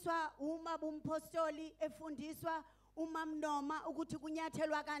 Efundiswa uma bumpostoli, efundiswa uma mnoma ukuthi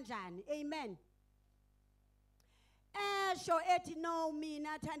kunyathelwa kanjani, amen. Esho ethi no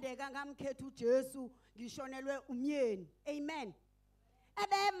mina thandeka ngamkhetha uJesu ngishonelwe umyeni, amen.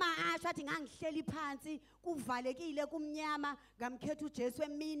 Ebema asho athi ngangihleli phansi kuvalekile kumnyama ngamkhetha uJesu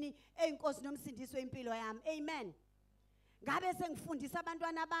emini eyinkosi nomsindisi wempilo yami, amen. Ngabe sengifundisa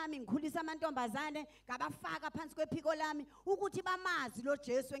abantwana bami ngikhulisa amantombazane ngabafaka phansi kwephiko lami ukuthi bamazi lo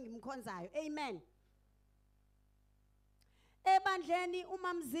Jesu engimkhonzayo, amen. Ebandleni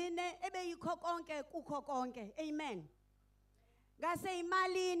umamzine ebeyikho konke kukho konke, amen. Ngase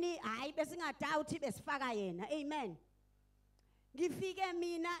imalini hayi besingadoubt besifaka yena, amen. Ngifike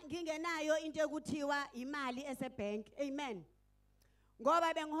mina ngingenayo into ekuthiwa imali esebank, amen.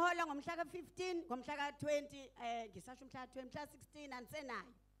 Ngoba bengihola ngomhla ka15 ngomhla ka20 ngisasho umhla ka20 mhla 16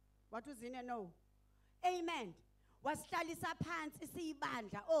 ansenayo. What uzine no, amen. Wasihlalisa phansi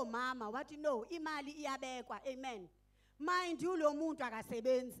siyibandla omama wathi no imali iyabekwa, amen. Mind you lo muntu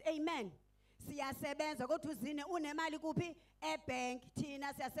akasebenzi, amen. Siyasebenza kodwa uzine unemali kuphi ebank,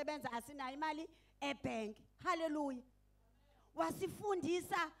 thina siyasebenza asinayo imali ebank, hallelujah.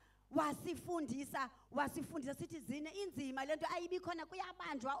 Wasifundisa sithi Zine inzima lento ayibikhona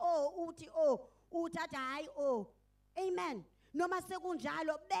kuyabanjwa uthi uthatha hayi amen. Noma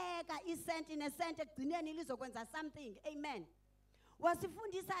sekunjalo beka isenti nesenti egcineni lizokwenza something, amen.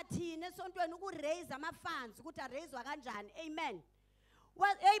 Wasifundisa thina esontweni ukuraise ama-funds ukuthi araiswa kanjani, amen.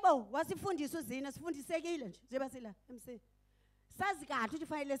 Hayibo wasifundisa uZine sifundisekile nje njengoba sila MC. Sazi kahle ukuthi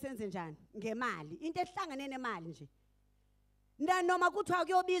fanele senze njani ngemali, into ehlangene nemali nje. Noma kuthiwa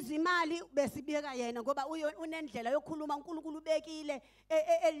kuyobizwa imali besibeka yena ngoba unendlela yokukhuluma uNkulunkulu ubekile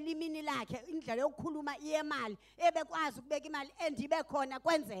elimini lakhe indlela yokukhuluma yemali ebekwazi ukubeka imali endibe khona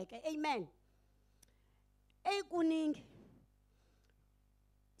kwenzeke, amen. Eyikuningi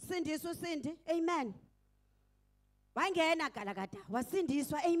sindisa usindi, amen. Wangena galakada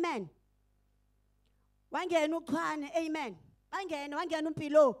wasindiswa, amen. Wangena uqhwane, amen. Wangena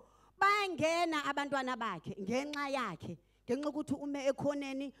umpilo, bangena abantwana bakhe ngenxa yakhe. Ngenxa ukuthi ume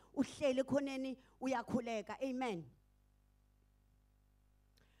ekhoneni uhleli ekhoneni uyakhuleka, amen.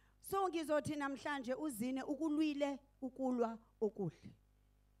 So ngizothi namhlanje uZine ukulwile ukulwa okuhle.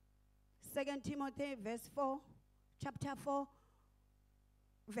 2 Timothy verse 4 chapter 4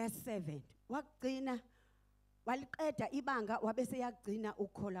 verse 7. Wagcina waliqeda ibanga wabese yagcina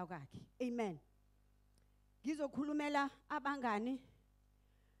ukukhola kwakhe, amen. Ngizokhulumela abangani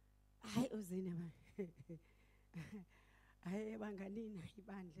hayi uZine hayi banganina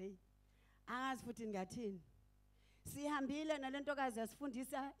ibandle angazi futhi ngathini. Sihambile nalentokazi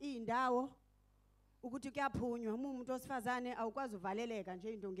yasifundisa indawo ukuthi kuyaphunywa umuntu osifazane awukwazi uvaleleka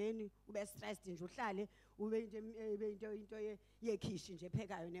nje indongeni ube stressed nje uhlale ube into yekhishi nje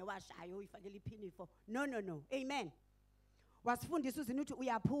ephekayo newashayo uyifakela iphinifo, no, amen. Wasifundisa uZine ukuthi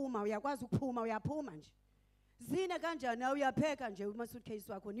uyaphuma, uyakwazi ukuphuma, uyaphuma nje. Zine kanjani uyapheka nje uma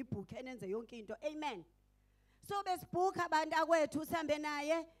suitcase wakho nibhuke enenze yonke into, amen. So besibhuka abantu akwethu sihambe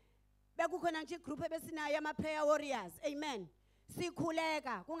naye bekukhona nje igroup ebesinayo ama prayer warriors, amen.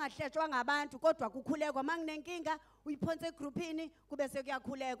 Sikhuleka kungahleshwa ngabantu kodwa kukhulekwa manginenkinga uyiphonse egroupini kube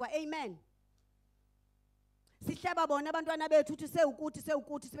sekuyakhulekwa, amen. Sihleba bona abantwana bethu uthi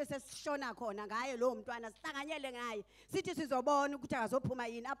sewukuthi sibe sesishona khona ngaye lo mntwana sihlanganyele ngaye sithi sizobona ukuthi akazophuma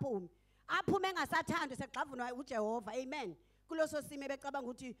yini aphume engasathandwe segxavunwa uJehova, amen. Kuloso sime becabanga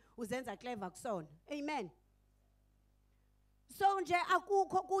ukuthi uzenza clever kusona, amen. So nje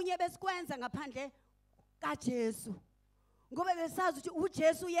akukho kunye besikwenza ngaphandle kaJesu. Ngoba besazi ukuthi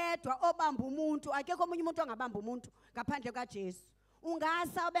uJesu yedwa obamba umuntu, akekho omunye umuntu ongabamba umuntu ngaphandle kaJesu.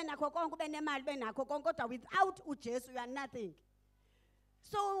 Ungasa ube nakho konke ube nemali ube nakho konke kodwa without uJesu you are nothing.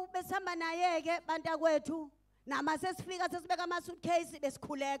 So besihamba naye ke bantakwethu nama sesifika sesibeka ama suitcase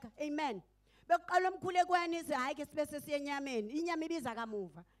besikhuleka, amen. Beqala umkhulekweni hayi ke sibe sesiyenyameni, inyama ibiza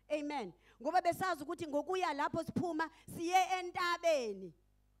kamuva, amen. Ngoba besazi ukuthi ngokuya lapho siphuma siye entabeni,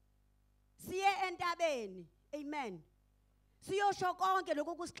 amen. Siyosho konke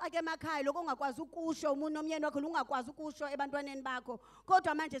lokho kusixaka emakhaya lokho ongakwazi ukusho umuntu nomyeni wakho ungakwazi ukusho ebantwaneni bakho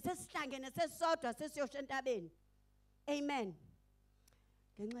kodwa manje sesihlangene sesisodwa sesiyosho entabeni, amen.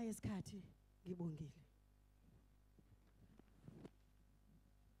 Ngenxa yesikhathi ngibongile.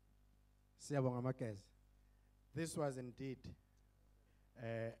 Siyabonga Magezi. This was indeed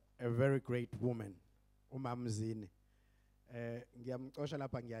a very great woman, uMam Zine. Ngiyamxosha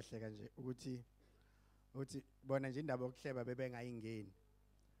lapha ngiyahleka nje ukuthi bona nje indaba yokuhleba bebengayingeni.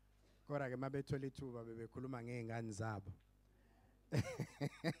 Kodwa ke mabethola ithuba bebekhuluma ngeingane zabo.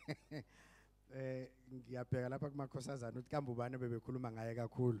 Ngiyabheka lapha kumakhosazana ukuthi kambe ubani bebekhuluma ngaye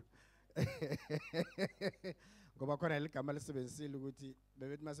kakhulu. Ngoba khona ligama lisebenzisile ukuthi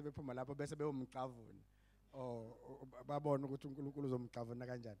bebethi mase bephuma lapho bese bewumcavuni. Babona ukuthi uNkulunkulu uzomcavuna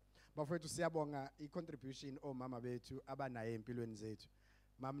kanjani. Bafowethu siyabonga i-contribution omama bethu abanayo empilweni zethu.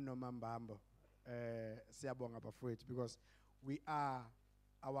 Mam noMambambo siyabonga bafowethu because we are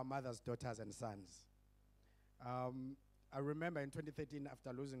our mother's daughters and sons. I remember in 2013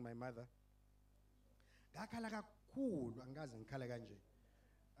 after losing my mother, ngakhala kakhulu angaze ngikhale kanje.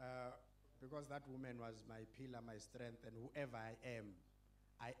 Because that woman was my pillar, my strength, and whoever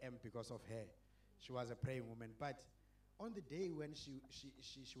I am because of her. She was a praying woman. But on the day when she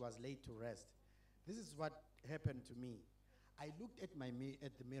was laid to rest, this is what happened to me. I looked at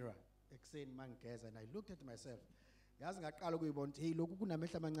at the mirror, saying Shangase, and I looked at myself. Yazi ngaqala ukuyibona ukuthi hey lokhu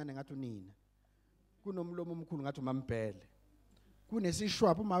kunamehla amancane ngathi unina. Kunomlomo omkhulu ngathi umampele.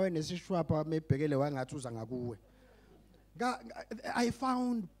 Kunesishwapha uma wenesishwapha mebhekele wangathi uza ngakuwe. I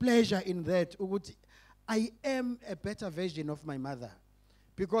found pleasure in that. I am a better version of my mother.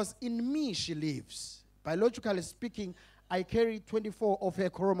 Because in me she lives. Biologically speaking, I carry 24 of her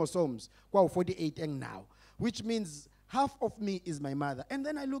chromosomes. 48 now. Which means half of me is my mother. And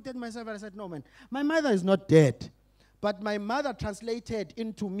then I looked at myself and I said, no man, my mother is not dead. But my mother translated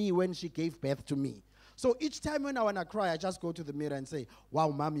into me when she gave birth to me. So each time when I want to cry, I just go to the mirror and say, wow,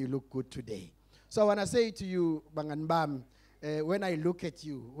 mom, you look good today. So when I say to you, Banganbam, when I look at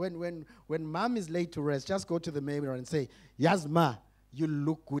you, when mom is laid to rest, just go to the mirror and say, Yazma, you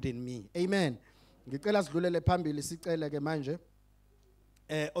look good in me. Amen. Ngicela sidlulele phambili sicela ke manje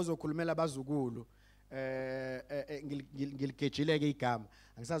ozokhulumela abazukulu ngiligejile ke igama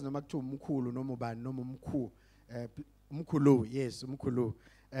angisazi noma kuthiwa umkhulu noma ubani noma umkhulu yes umkhulu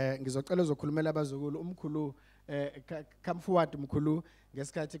ngizocela uzokhulumela abazukulu umkhulu come forward umkhulu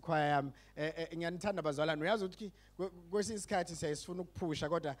ngesikhathi ikhwaya yami ngiyanithanda bazalwane uyazi ukuthi kwesinye isikhathi siyasifuna ukuphusha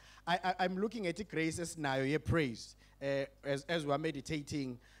kodwa I'm looking at igrace esinayo ye praise as we are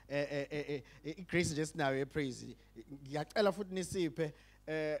meditating igrace nje esinayo ye praise ngiyacela futhi nisiphe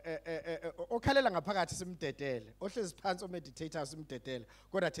okhalela ngaphakathi simdedele ohlezi phansi omeditator simdedele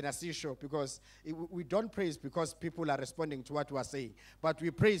kodwa thina sisho because we don't praise because people are responding to what we are saying but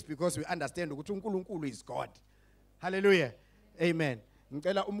we praise because we understand ukuthi uNkulunkulu is God. Hallelujah. Amen.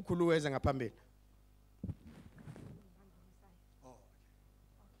 Ngicela umkhulu weze ngaphambili.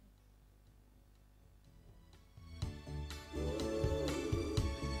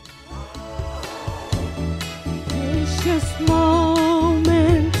 Precious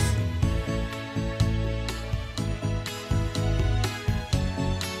moments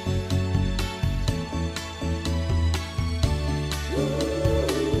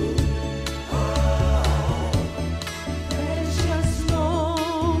precious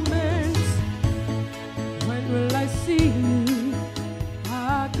moments when will I see you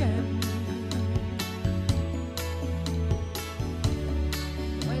again?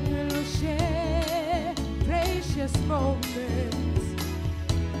 When will we share precious moments?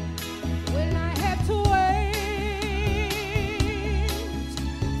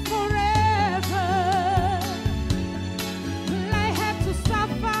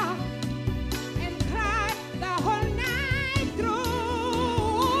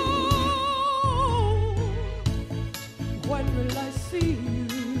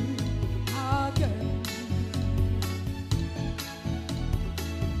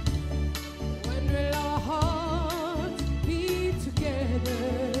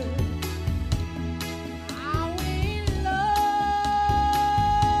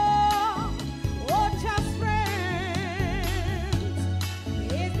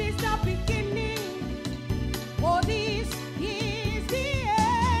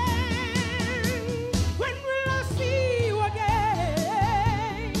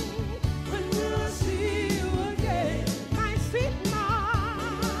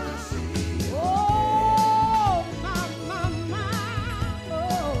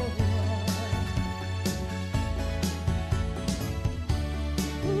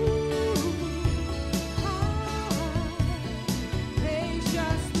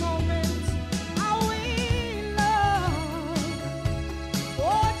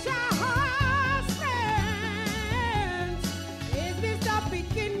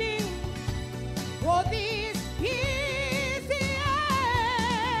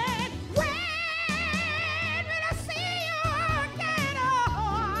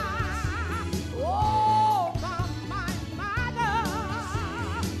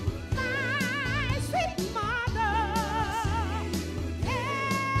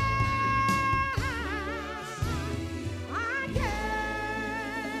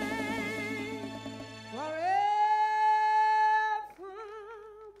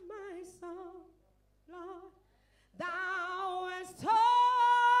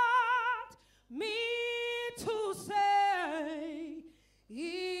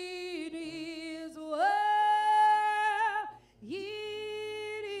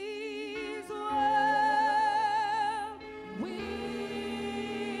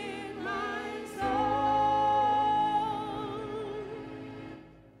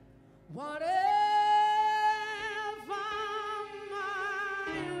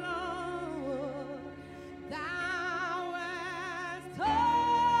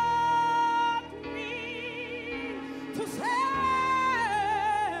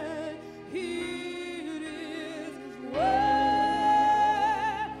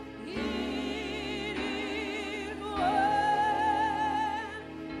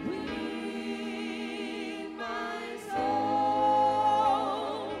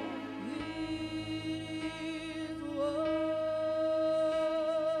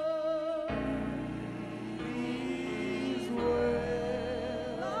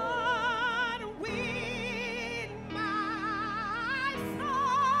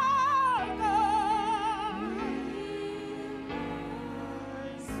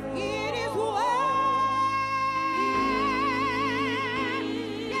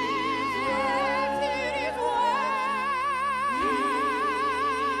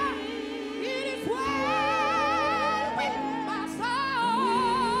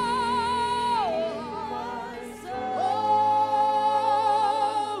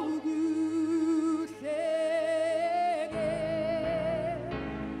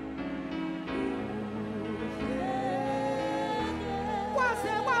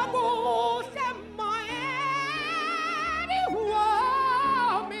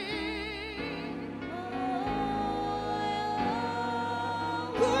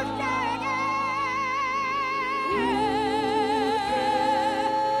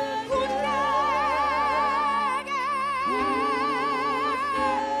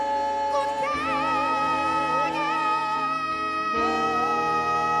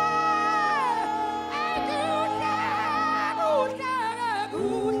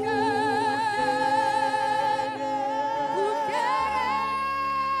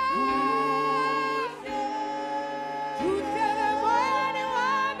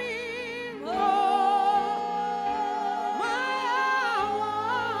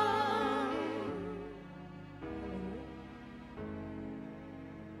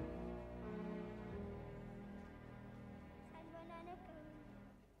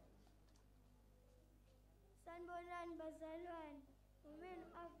 bazalwane, umeni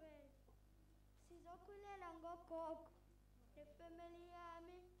Avel. Sizokhulela ngogogo nefamily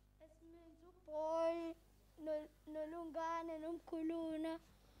yami esimenza uBoy nolungane nomkhuluna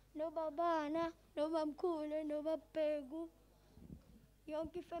nobabana nobamkhulu nobabhegu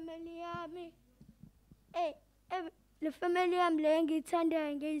yonke ifamily yami. Le family yami le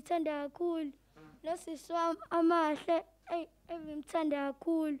ngiyithanda kakhulu. Nosisi wami amahle ngimthanda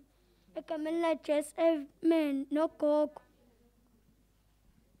kakhulu. Egameni la Jess Evan nogogo.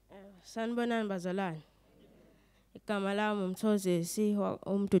 Sanibonani bazalwane. Igama lami uMthozisi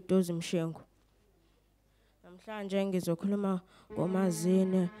umduduzi Mshengu. Namhlanje ngizokhuluma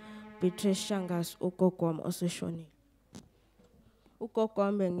ngomazine Beatrice Shangase ugogo wami oseshonile. Ugogo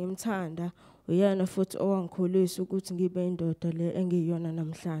wami ngimthanda, uyena futhi owangikhulisa ukuthi ngibe indoda le engiyona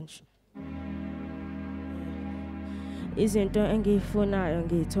namhlanje. Izinto engiyifunayo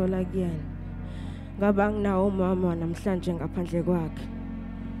ngiyithola kuyena. Ngaba nginawo umama namhlanje ngaphandle kwakhe.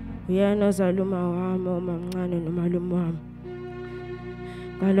 Uyena ozala uma wami, umamncane nomalume wami.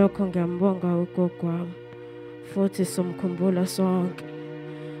 Ngalokho ngiyambonga ugogo wami futhi somkhumbula sonke.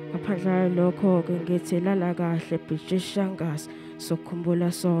 Ngaphandle lokho-ke ngithi lala kahle Beatrice Shangase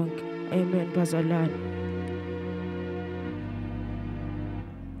sokhumbula sonke. Amen bazalwane.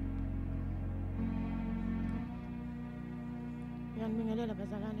 Ngiyabingelela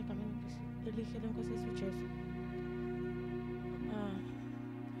bazalwane egameni elihle leNkosi yethu uJesu.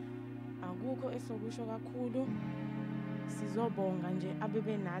 Akukho esokusho kakhulu. Sizobonga nje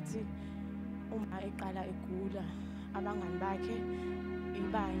abebe nathi uma eqala egula, abangani bakhe,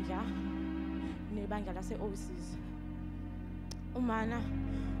 ibandla nebandla lase-Oasis. Umana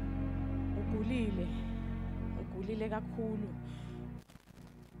ugulile kakhulu.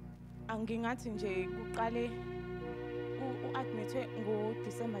 Angingathi nje kuqale u-admithwe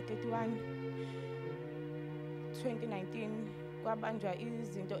ngoDisemba 31, 2019 kwabanjwa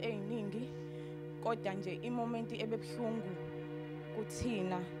izinto eziningi, kodwa nje imomenti ebebuhlungu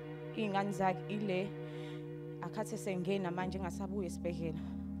kuthina ingane zakhe ile akhathe sengena manje engasabuye esibhedlela.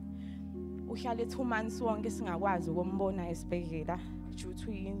 Uhlale 2 months wonke singakwazi ukumbona esibhedlela due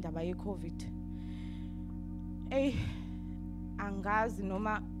to indaba ye-COVID. Angazi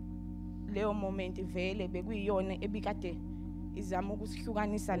noma leyo moment vele bekuyiyona ebikade izama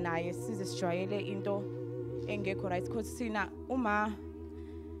ukusihlukanisa naye size sijwayele into engekho right, because thina uma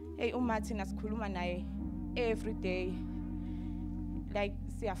thina sikhuluma naye every day, like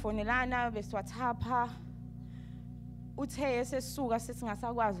siyafonelana bese WhatsApp. Uthe esisuka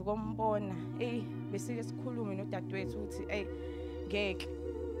sesingasakwazi ukumbona, besike sikhulume nodadewethu uthi ngeke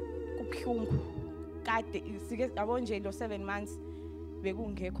kubhlungu. Kade sike yabo nje lo 7 months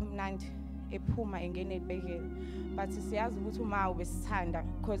bekungekho mnandi ephuma engene ebhekela, but siyazi ukuthi uma ubesithanda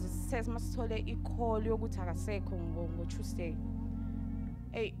because sesimsithole i-call yokuthi akasekho ngo-Tuesday.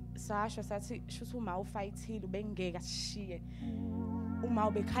 Sasho sathi shuthi uma ufayithile ubengeke asishiye. Uma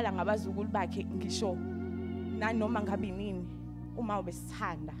ubekhala ngabazukulu bakhe ngisho nanoma ngabe nini, uma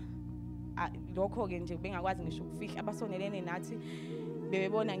ubesithanda. Lokho ke nje bengakwazi ngisho ukufihla abasonelene nathi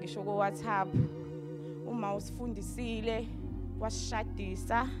bebebona ngisho ko WhatsApp. Uma usifundisile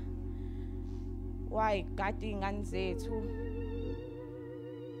wasishadisa wayigada ingane zethu.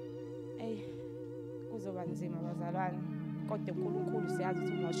 Kuzoba nzima bazalwane, kodwa uNkulunkulu siyazi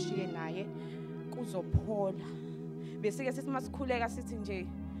ukuthi uma ushiye naye kuzophola. Besike sithi masikhuleka sithi nje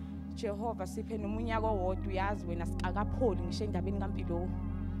Jehova siphe nomunyaka owodwa, uyazi wena sikakapholi ngisho endabeni kaMpilo.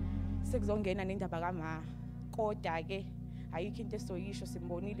 Sekuzongena nendaba kaMa, kodwa ke ayikho into esoyisho,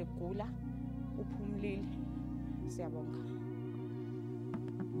 simbonile egula uphumlile. Siyabonga.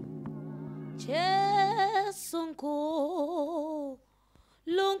 Jesu nkulunkulu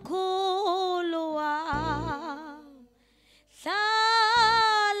wami,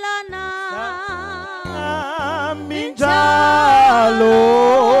 hlala nami njalo.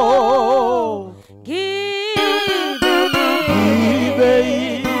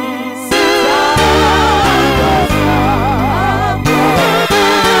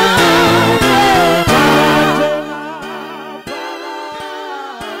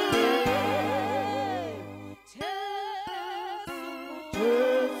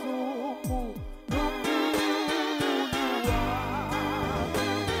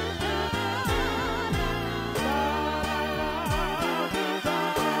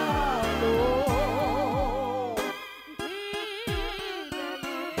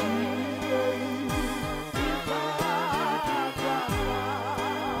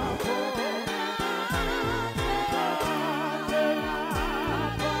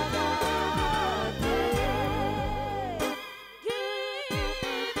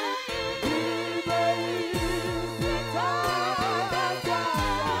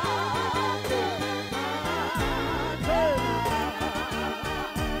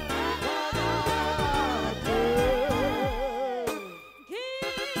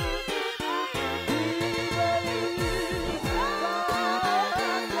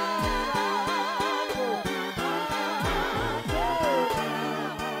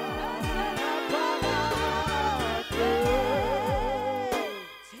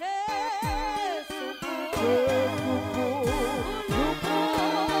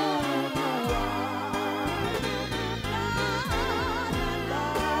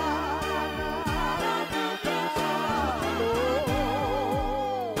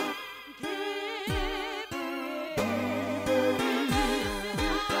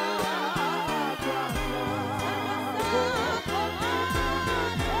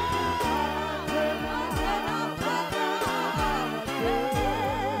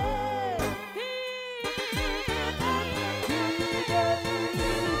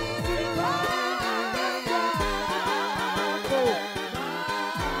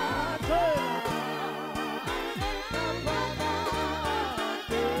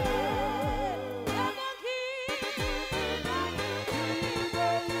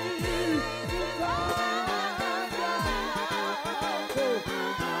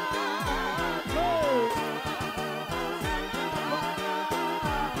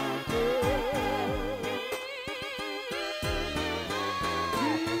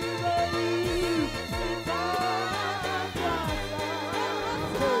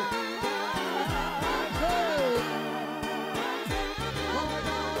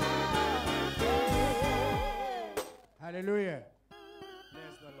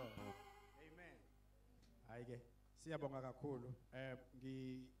 Hayike siyabonga kakhulu.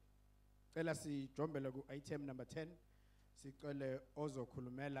 Ngicela sijombele ku item number 10. Sicele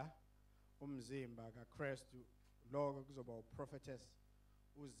ozokhulumela umzimba kaKristu lo kuzoba uProphetess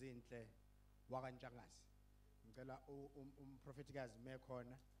uZinhle wakanjangase. Ngicela umpropheticazi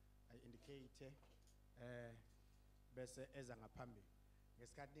mekhona indicate bese eza ngaphambili.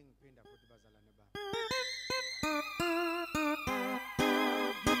 Ngesikhathi ngiphinda futhi bazalwane bami.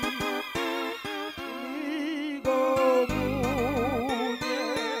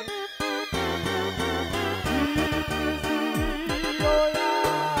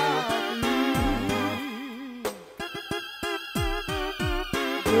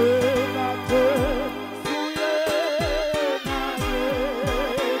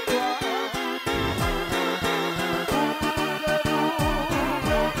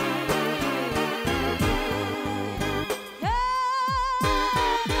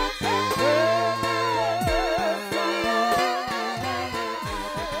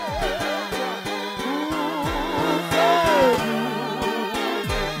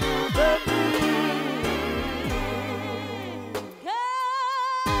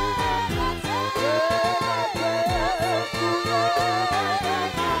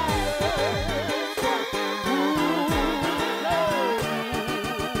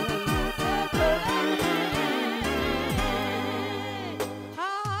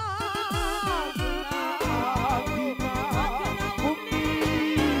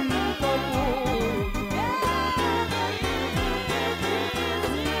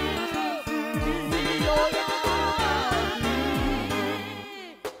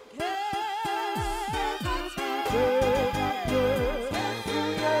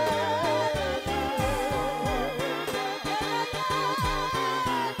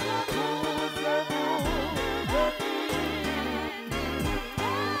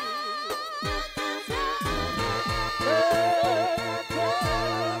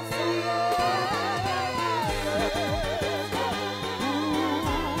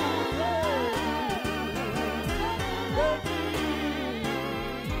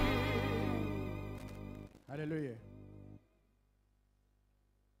 Hallelujah.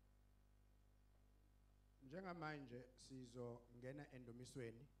 Njengamanje sizongena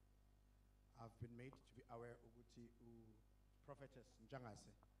endomisweni. I've been made to be aware ukuthi uProphetess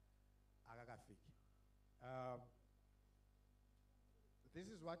Shangase akakafiki. This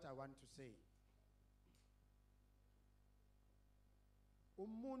is what I want to say.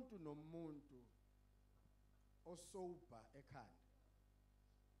 Umuntu nomuntu osoba ekhanda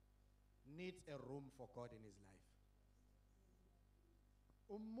needs a room for God in his life.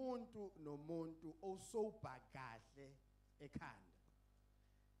 Umuntu nomuntu osoba kahle ekhanda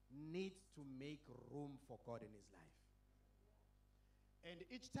needs to make room for God in his life. And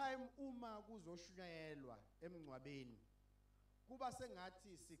each time uma kuzoshunyayelwa emncwabeni kuba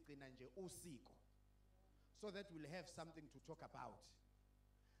sengathi sigcina nje usiko so that we'll have something to talk about.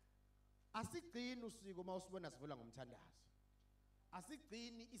 Asigcini usiko mawusibona sivula ngomthandazo.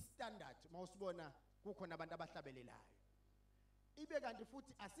 Asigcini istandard mawusibona kukhona abantu abahlabelelayo. Ibe kanti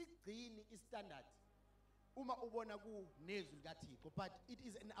futhi asigcini istandard uma ubona ku nezwi likaThixo, but it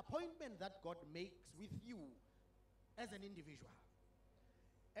is an appointment that God makes with you as an individual.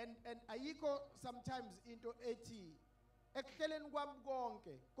 And ayiko sometimes into ethi ekuhleleni kwami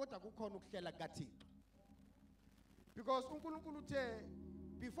konke kodwa kukhona ukuhlela kaThixo. Because uNkulunkulu uthe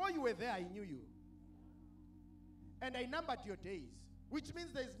before you were there I knew you. And I numbered your days, which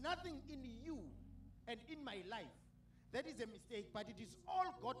means there is nothing in you and in my life that is a mistake, but it is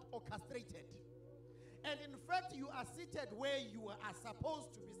all God orchestrated. And in fact, you are seated where you are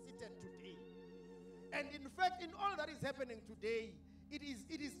supposed to be seated today. And in fact, in all that is happening today, it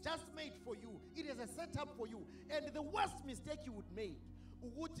is just made for you. It is a setup for you. And the worst mistake you would make,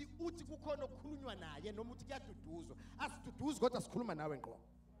 ukuthi uthi kukhona okukhulunywa naye noma uthi kuyaduduzwa asiduduzi kodwa sikhuluma nawe ngqo.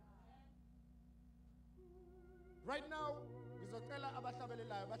 Right now ngizocela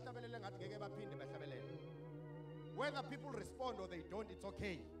abahlabelelayo bahlabelele ngathi ngeke baphinde bahlabelele. Whether people respond or they don't, it's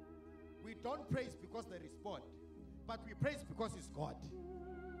okay. We don't praise because they respond, but we praise because it's God.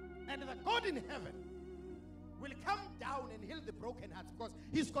 And the God in heaven will come down and heal the broken hearts because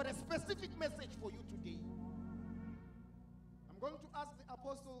he's got a specific message for you today. I'm going to ask the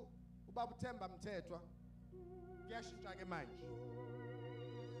apostle ubabuthemba mthethwa kuyashintsha ke manje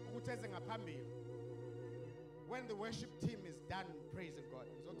ukuthi eze ngaphambili when the worship team is done praising God.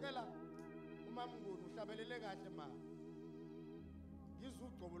 Ngizocela umama Nguni uhlabelele kahle ma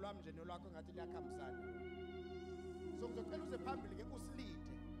ngizugcobo lwami nje nolwakho ngathi liyakhambisana. So ngizocela uze phambili ke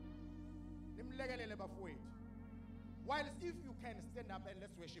usilide nimlekelele bafowethu. Whilst if you can stand up and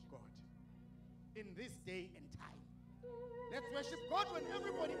let's worship God. in this day and time. Let's worship God when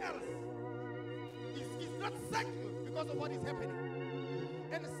everybody else is not secure because of what is happening.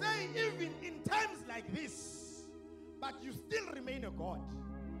 And say, even in times like this, but you still remain a God.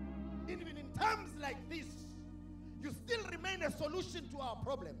 Even in times like this, you still remain a solution to our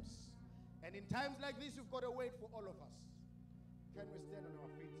problems. And in times like this, you've got to wait for all of us. Can we stand on our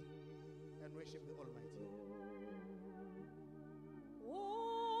feet and worship the Almighty?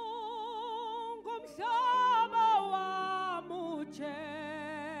 Ngomhlaba wami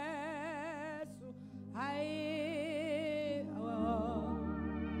uJesu hayi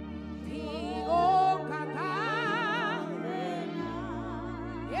phiko kangaka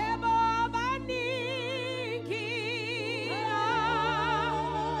yebo baningi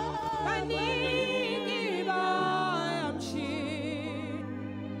bayamshi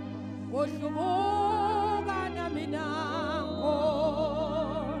ohlubuka nami nango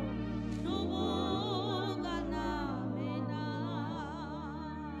Lubuka nami na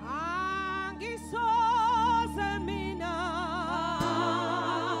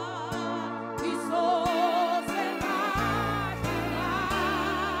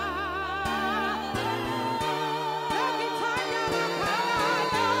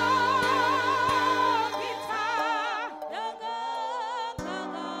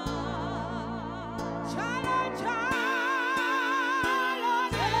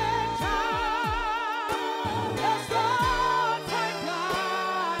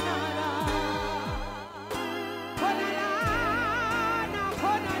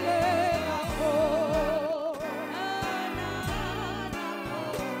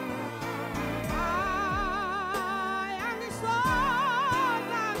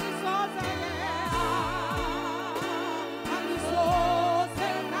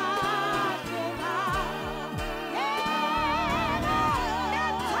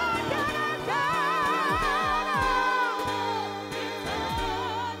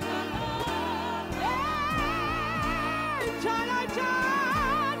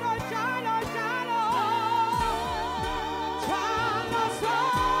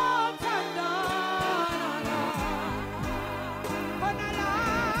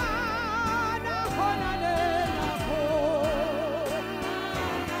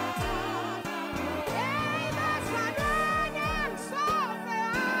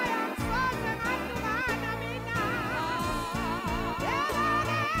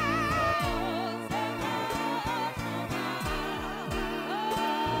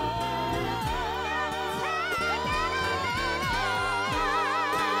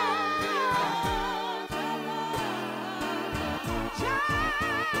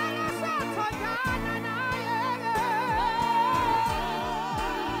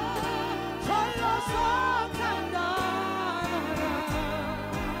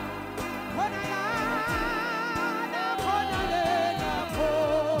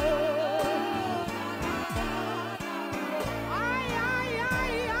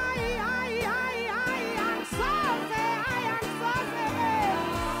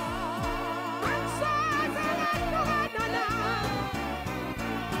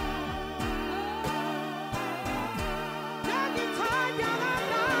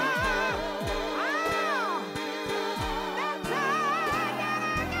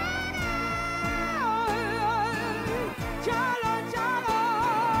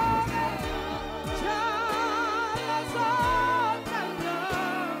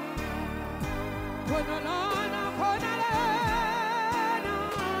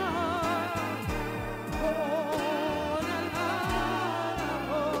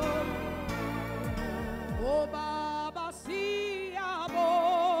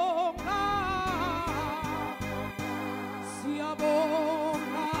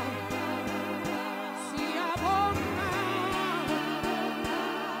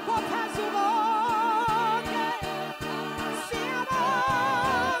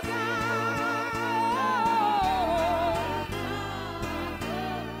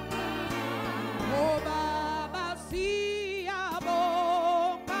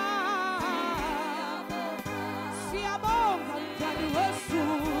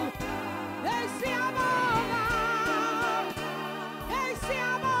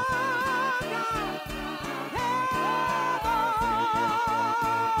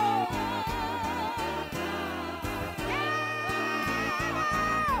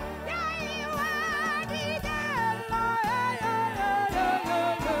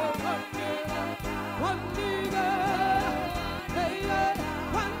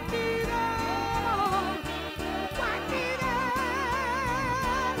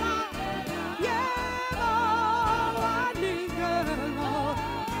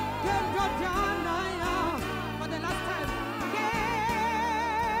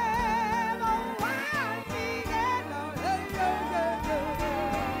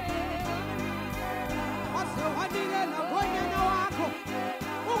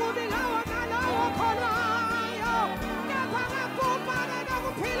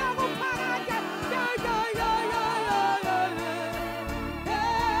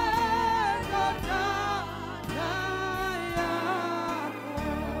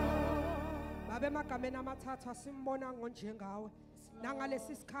emagameni amathathu asimbona ngonjengawe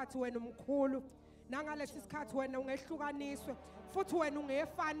nangalesi sikhathi wena umkhulu nangalesi sikhathi wena ungehlukaniswe futhi wena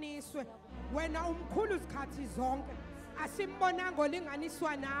ungefaniswe wena umkhulu izikhathi zonke asimbona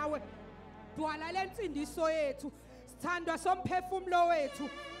ngolinganiswa nawe dwala lensindiso yethu sithandwa somphefumulo wethu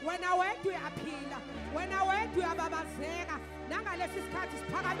wena wedwa uyaphila wena wedwa uyababazeka nangalesi sikhathi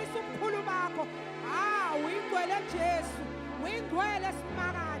siphakamisa umkhulu bakho uyingcwele Jesu uyingcwele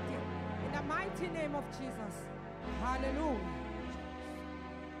simakade in the mighty name of Jesus hallelujah.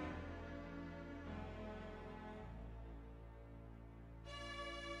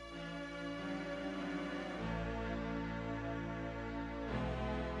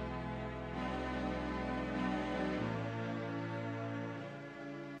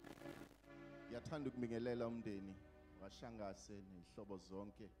 Ngiyathanda ukubingelela umndeni waShangase nezihlobo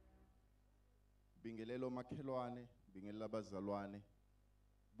zonke. Bingelela omakhelwane, bingelela abazalwane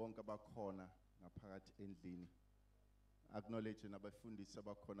bonke abakhona ngaphakathi endlini. Acknowledge nabafundisi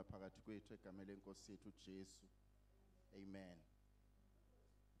abakhona phakathi kwethu egameni lenkosi yethu Jesu. Amen.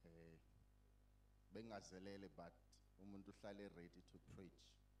 Bengazelele but umuntu uhlale ready to preach.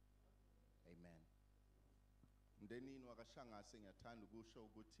 Amen. Mndenini wakaShangase ngiyathanda ukusho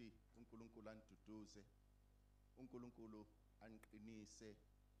ukuthi uNkulunkulu anduduze, uNkulunkulu aniqinise,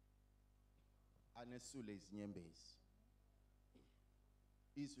 anesule izinyembezi.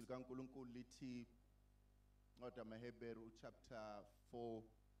 Izwi likaNkulunkulu lithi Ncwadi maHebheru chapter 4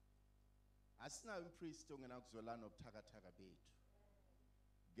 asinayo umpriest ongenakuzwelana nobuthakathaka bethu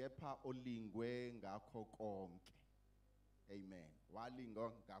kepha olingwe ngakho konke. Amen.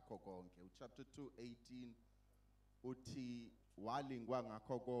 Walingwa ngakho konke. Chapter 2:18 uthi walingwa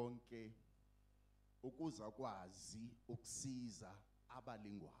ngakho konke ukuza kwazi ukusiza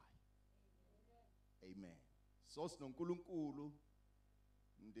abalingwayo. Amen. So sinoNkulunkulu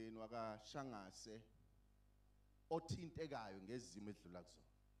mndeni wakaShangase othintekayo ngezimo edlula kuzona.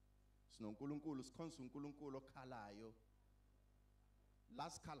 SinoNkulunkulu sikhonza uNkulunkulu okhalayo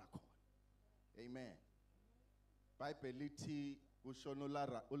lasikhala khona. Amen. Bible lithi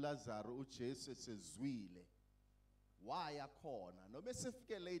kushona uLazaro uJesu sezwile waya khona noma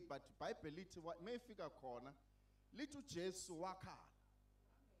sefike late but Bible lithi mayifika khona lithi uJesu wakhala.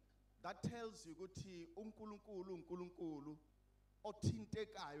 That tells you ukuthi uNkulunkulu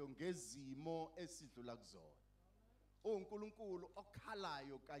othintekayo ngezimo esidlula kuzona. uNkulunkulu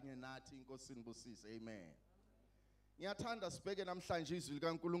okhalayo kanye nathi inkosini busise. Amen. Ngiyathanda sibheke namhlanje izwi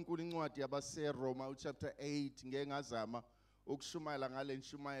likaNkulunkulu incwadi yabaseRoma chapter 8 ngeke ngazama ukushumayela ngale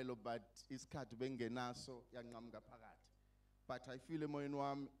nshumayelo but isikhathi bengenaso yanqamuka phakathi. But I feel emoyeni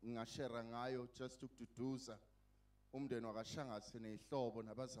wami ngashare ngayo just ukududuza umndeni wakaShangase nezihlobo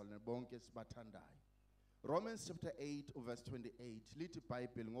nabazalwane bonke sibathandayo. Romans chapter 8 verse 28 lithi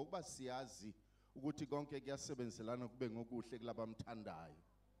iBhayibheli ngokuba siyazi ukuthi konke kuyasebenzelana kube ngokuhle kulabamthandayo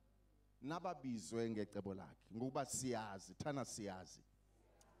nababizwe ngecebo lakhe. Ngokuba siyazi thana siyazi.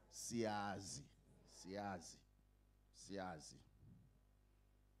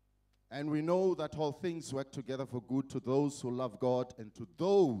 And we know that all things work together for good to those who love God and to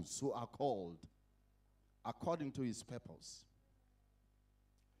those who are called according to his purpose.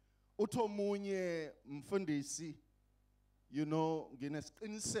 Utomunye mfundisi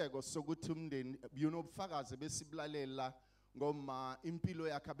nginesiqiniseko sokuthi umndeni ubufakazi besibulalela ngoma impilo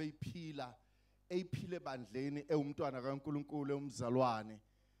yakhe abeyiphila eyiphile bandleni ewumntwana kaNkulunkulu umzalwane.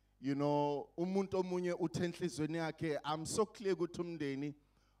 Umuntu omunye uthe enhlizweni yakhe I'm so clear ukuthi umndeni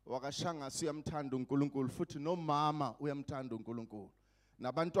wakaShangase uyamthanda uNkulunkulu futhi nomama uyamthanda uNkulunkulu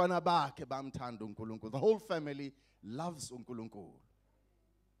nabantwana bakhe bamthanda uNkulunkulu. The whole family loves uNkulunkulu.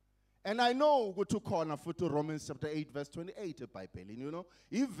 And I know ukuthi ukhona futhi Romans chapter 8 verse 28 eBhayibhelini.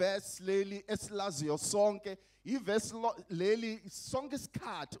 Iverse leli esilaziyo sonke, iverse leli sonke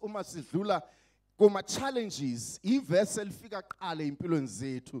isikhathi uma sidlula kuma challenges, iverse elifika qale impilweni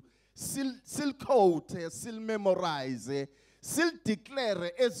zethu silquote, silmemorize,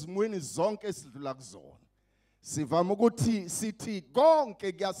 sildeclare ezimweni zonke esidlula kuzona. Sivama ukuthi sithi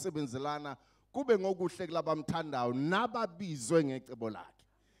konke kuyasebenzelana kube ngokuhle kulabamthandayo nababizwe ngecebo lakhe.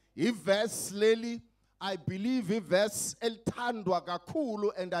 Iverse leli I believe iverse elithandwa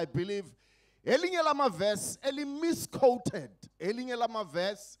kakhulu and I believe elinye lamaverse misquoted, elinye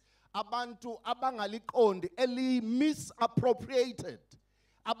lamaverse abantu abangaliqondi misappropriated,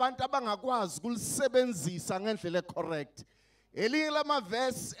 abantu abangakwazi ukulisebenzisa ngendlela correct. Elinye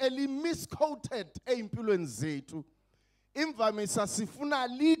lamaverse misquoted eimpilweni zethu. Imvamisa sifuna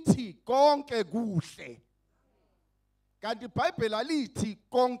lithi konke kuhle. Kanti iBhayibheli alithi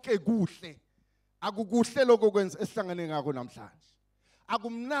konke kuhle. Akukuhle lokho kwenza esihlangane ngakho namhlanje.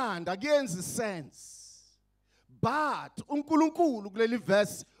 akumnandi akuyenzi sense. But uNkulunkulu kuleli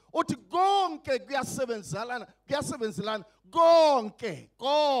verse uthi konke kuyasebenzelana konke.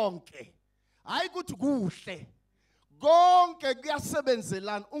 Hayi ukuthi kuhle. Konke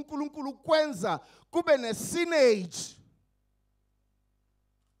kuyasebenzelana uNkulunkulu kwenza kube ne-synergy.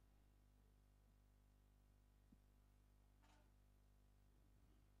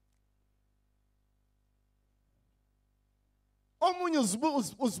 Omunye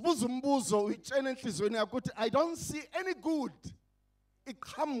uzibuza umbuzo uyitshena enhlizweni yakho ukuthi I don't see any good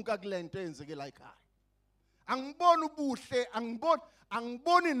iqhamuka kulento eyenzeke la ekhaya. Angiboni ubuhle,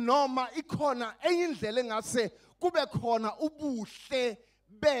 angiboni noma ikhona enye indlela engase kube khona ubuhle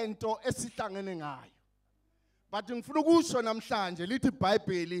bento esihlangene ngayo. But ngifuna ukusho namhlanje lithi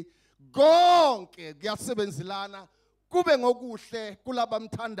iBhayibheli konke kuyasebenzelana kube ngokuhle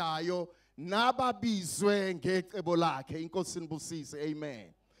kulabamthandayo nababizwe ngecebo lakhe. Inkosi inibusise.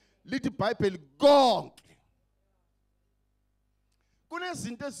 Amen. Lithi iBhayibheli konke.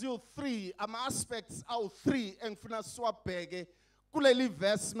 Kunezinto eziwu-3 ama-aspects awu-3 engifuna siwabheke kuleli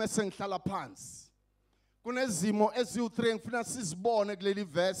verse mase ngihlala phansi. Kunezimo eziwu-3 engifuna sizibone kuleli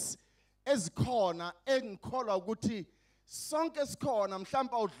verse ezikhona engikholwa ukuthi sonke sikhona.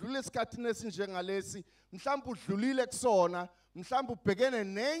 Mhlawumbe awudlule esikhathini esinjengalesi, mhlawumbe udlulile kusona, mhlawumbe ubhekene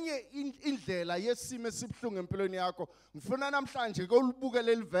nenye indlela yesimo esibuhlungu empilweni yakho. Ngifuna namhlanje ke ulibuke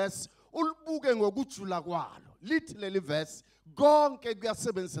leli verse, ulibuke ngokujula kwalo. Lithi leli verse konke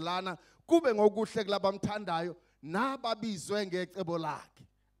kuyasebenzelana kube ngokuhle kulabamthandayo nababizwe ngecebo lakhe.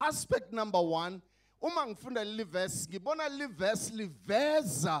 Aspect number 1, uma ngifunda leli verse ngibona leli verse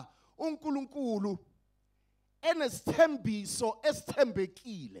liveza uNkulunkulu enesithembiso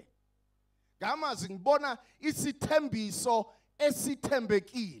esithembekile. Ngamazi ngibona isithembiso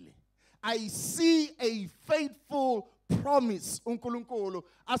esithembekile. I see a faithful promise uNkulunkulu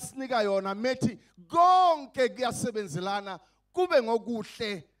asinika yona methi konke kuyasebenzelana kube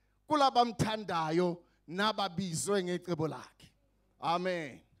ngokuhle kulabamthandayo nababizwe ngecebo lakhe.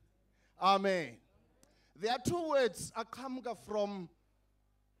 Amen. Amen. There are 2 words aqhamuka from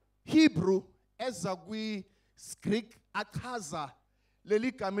Hebrew ezakwi Greek achaza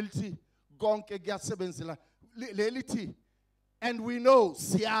leli gama lithi konke kuyasebenzelana. Lelithi and we know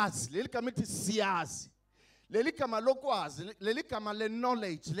siyazi. Leli gama lithi siyazi. Leli gama lokwazi, leli gama le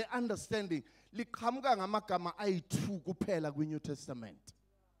knowledge, le understanding liqhamuka ngamagama ayi-2 kuphela kwi-New Testament.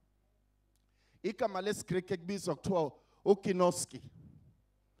 Igama lesiGreek ekubizwa kuthiwa ukinoski.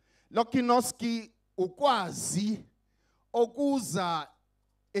 Lo kinoski ukwazi okuza,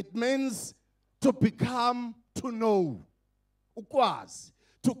 it means to become, to know. Ukwazi,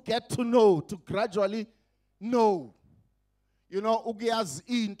 to get to know, to gradually know. You know, ukuyazi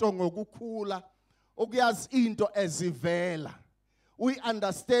into ngokukhula, ukuyazi into ezivela. We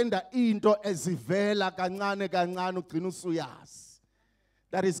understand into ezivela kancane kancane ugcina usuyazi.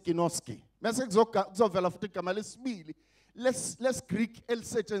 That is kinoski. Mase kuzovela futhi igama lesibili. Let's Greek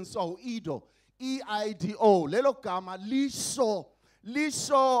elisetshenziswa u-ido. E-I-D-O. Lelo gama lisho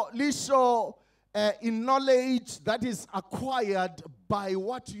in knowledge that is acquired by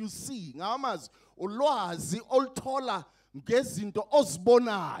what you see. Ngamazi ulwazi oluthola ngezinto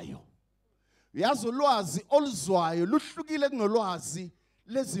ozibonayo. Uyazi ulwazi oluzwayo luhlukile kunolwazi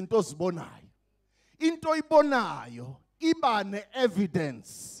lezinto ozibonayo. Into oyibonayo iba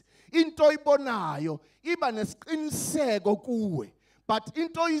ne-evidence. Into oyibonayo iba nesiqiniseko kuwe. But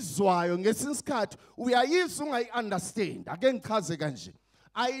into oyizwayo ngesinye isikhathi uyayizwa ungayi-understand. Ake ngichaze kanje.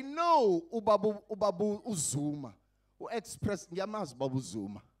 I know ubabu uZuma. U-express ngiyamazi ubabu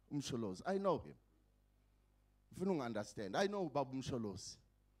uZuma umsholozi. I know him. Ufuna unga-understand. I know ubabu umsholozi.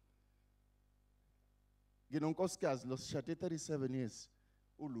 Nginonkosikazi lo sishade 37 years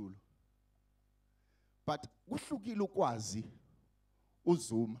uLulu. But kuhlukile ukwazi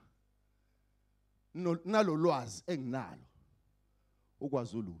uZuma nalolwazi enginalo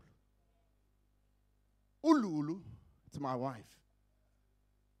ukwazi uLulu. uLulu, it's my wife.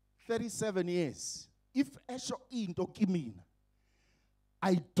 37 years. If esho into kimina,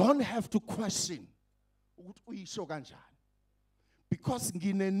 I don't have to question ukuthi uyisho kanjani. Because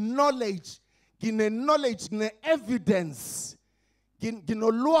ngine knowledge, evidence,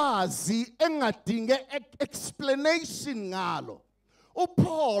 nginolwazi engadinge explanation ngalo.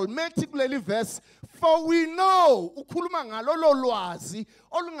 uPaul methi kuleli verse, for we know, ukhuluma ngalo lo lwazi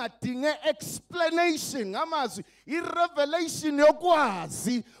olungadinge explanation. Ngamazwi i-revelation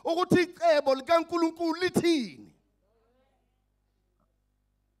yokwazi ukuthi icebo likaNkulunkulu lithini.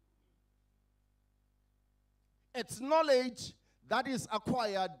 It's knowledge that is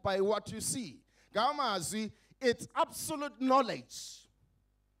acquired by what you see. Ngamazwi, it's absolute knowledge.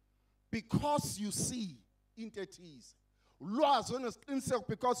 because you see into ethize. Ulwazi onesiqiniseko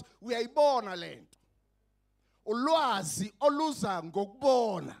because uyayibona lento. Ulwazi oluza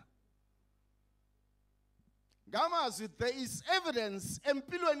ngokubona. Ngamazi, there is evidence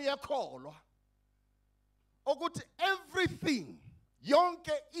empilweni yakholwa ukuthi everything,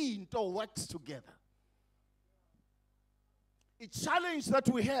 yonke into works together. A challenge that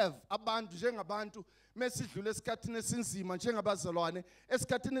we have abantu njengabantu mesidlule esikhathini esinzima njengabazalwane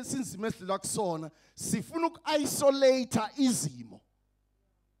esikhathini esinzima esidlula kusona sifuna uku-isolate izimo.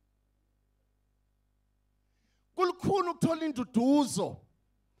 Kulukhuna ukuthola induduzo,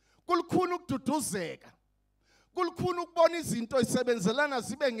 kulukhuna ukududuzeka, kulukhuna ukubona izinto isebenzelana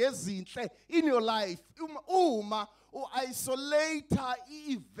zibe ngezinhle in your life. Uma u-isolate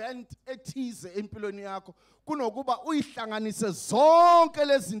i-event ethize empilweni yakho kunokuba uyihlanganise zonke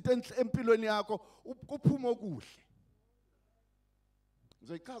lezi zinto empilweni yakho kuphume okuhle.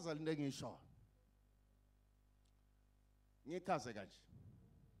 Ngizoyichaza lento engisho. Ngichaze kanje.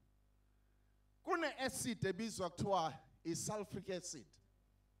 Kune acid ebizwa kuthiwa i-sulfuric acid.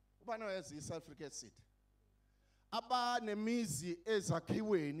 Ubani wayazi i-sulfuric acid? Abanemizi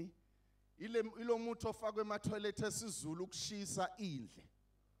ezakhiweni ilo muthi ofakwe ema-toilet esizulu ukushisa indle.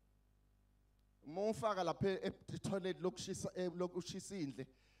 Uma ufaka lapha e-toilet lokushisa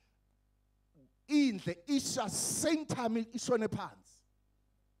indle isha same time ishone phansi.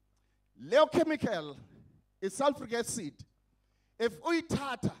 Leyo chemical i-sulfuric acid if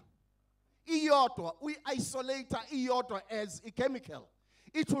uyithatha iyodwa uyi-isolate iyodwa as a chemical,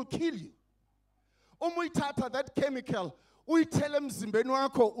 it will kill you. Uma uyithatha that chemical uyithele emzimbeni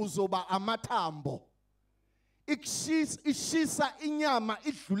wakho uzoba amathambo. Ishisa inyama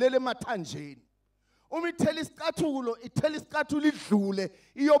idlulele emathanjeni. Uma ithela isicathulo idlule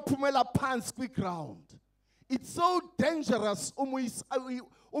iyophumela phansi kwi-ground. It's so dangerous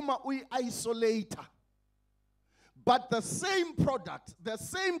uma uyi-isolate. But the same product, the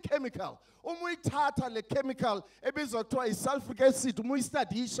same chemical, uma uyithatha le chemical ebizwa kuthiwa i-sulfuric acid, uma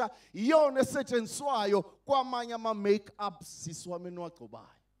uyistadisha iyona esetshenziswayo kwamanye ama-make-ups siswameni wagcobayo.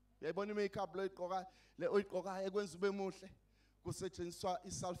 Uyayibona i-make-up le oyigqokayo ekwenza ube muhle kusetshenziswa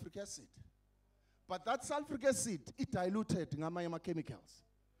i-sulfuric acid. But that sulfuric acid diluted ngamanye ama-chemicals.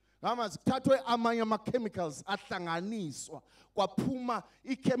 Ngamazi kuthathwe amanye ama-chemicals ahlanganiswa kwaphuma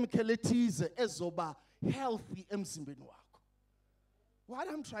i-chemical ethize ezoba healthy emzimbeni wakho. What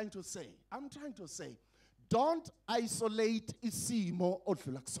I'm trying to say, don't isolate isimo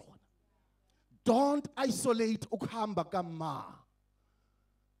odlula kusona. Don't isolate ukuhamba kama.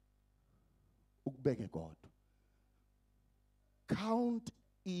 Ukubeke God. Count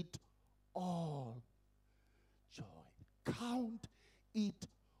it all joy. Count it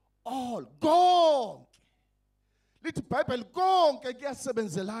all. Konke. Lithi Bible konke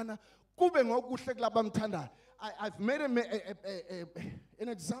kuyasebenzelana kube ngokuhle kulabamthandayo. I've made an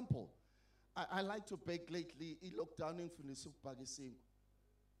example. I like to bake lately. I-lockdown ngifundisa ukubhaka isinkwa.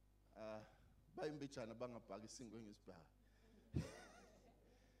 Bayimbijana bangabhaka isinkwa ngesibhaka.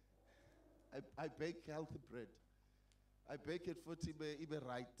 I bake healthy bread. I bake it futhi ibe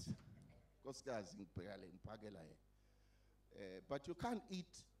right. Koskazi ngibhekale ngiphakela yena. But you can't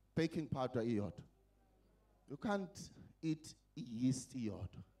eat baking powder iyodwa. You can't eat yeast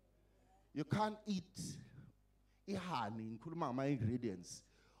iyodwa. You can't eat honey. Ngikhuluma ngama-ingredients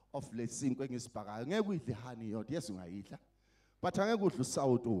of le sinkwa engisibhakayo. Ngeke udle honey yodwa. Yes ungayidla. But angeke udle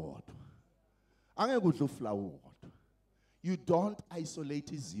usawoti uwodwa. Angeke udle uflour uwodwa. You don't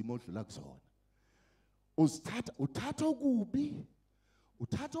isolate izimo odlula kuzona. Uthatha okubi,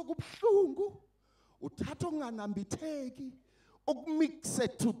 uthatha okubuhlungu, uthatha okunganambitheki, okumixe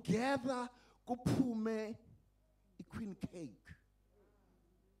together kuphume i-queen cake.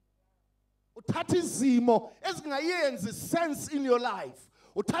 Uthatha izimo ezingayenzi sense in your life.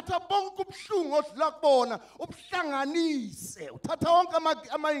 Uthatha bonke ubuhlungu odlula kubona ubuhlanganise. Uthatha wonke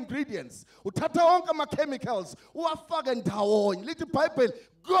ama-ingredients, uthatha wonke ama-chemicals, uwafake ndawonye. Lithi iBhayibheli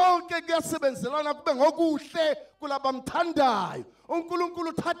konke kuyasebenzelana kube ngokuhle kulabamthandayo. uNkulunkulu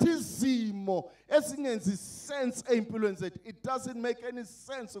uthatha izimo ezingenzi sense empilweni zethu. It doesn't make any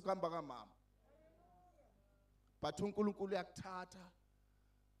sense ukuhamba kamama. But uNkulunkulu uyakuthatha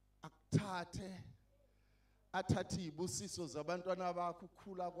akuthathe athathe ibusiso zabantwana bakho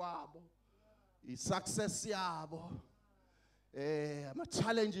ukukhula kwabo, i-success yabo,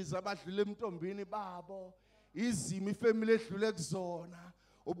 ama-challenges abadlule emntombini babo, izimo ifamily edlule kuzona,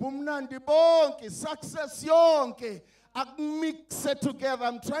 ubumnandi bonke, success yonke akumixe together.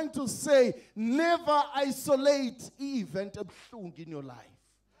 I'm trying to say, never isolate event ebuhlungu in your life.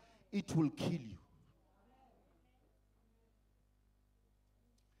 It will kill you.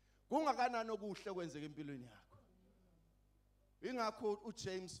 kungakanani okuhle kwenzeka empilweni yakho. Ingakho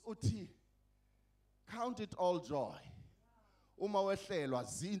uJames uthi count it all joy uma wehlelwa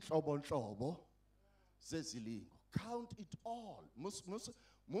zinhlobonhlobo zezilingo. Count it all.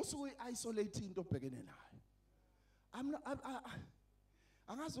 Musu isolate into obhekene nayo.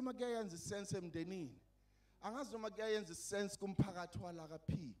 Angazi uma kuyenza sense emndenini. Angazi uma kuyenza sense kumphakathi wala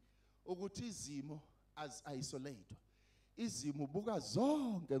kaphi ukuthi izimo as isolate. Izimo buka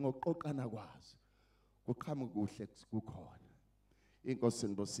zonke ngokuqoqana kwazo. Kuqhamuka kuhle kukhona. Inkosi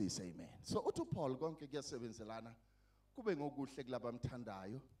nibusise, amen. So uthi Paul konke kuyasebenzelana kube ngokuhle kulaba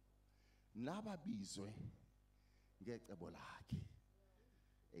mthandayo nababizwe ngecebo lakhe.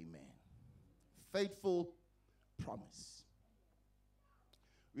 Amen. Faithful promise.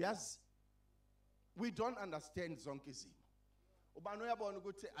 We don't understand zonke izimo. Ubani uyabona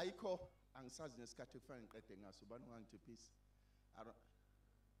ukuthi ayikho angisazi nesikhathi kufanele ngiqede ngaso. Ubani wangithi peace?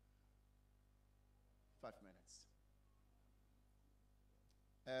 5 minutes.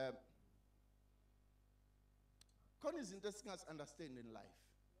 Khona izinto esingazi understand in life.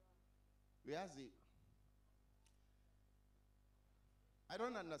 I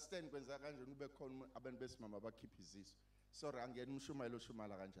don't understand kwenza kanjani ube khona abantu besimama bakhipha izisu. Sorry, angena umshumayelo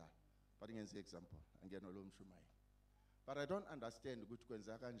shumala kanjani. But ngenze example, angena lo mshumayelo. But I don't understand ukuthi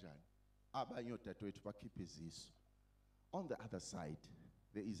kwenza kanjani abanye odadewethu bakhipha izisu. On the other side,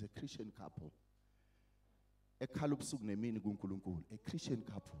 there is a Christian couple. Ekhala ubusuku nemini kuNkulunkulu. A Christian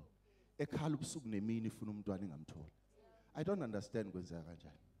couple. Ekhala ubusuku nemini ufuna umntwana engamtholi. I don't understand kwenza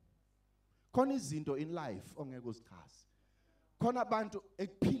kanjani. Khona izinto in life ongeke uzichaze. Khona abantu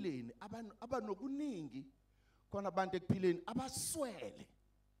ekuphileni abanokuningi. Khona abantu ekuphileni abaswele.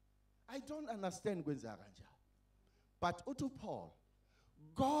 I don't understand kwenza kanjani. But uthi Paul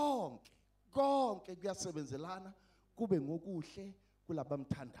konke kuyasebenzelana kube ngokuhle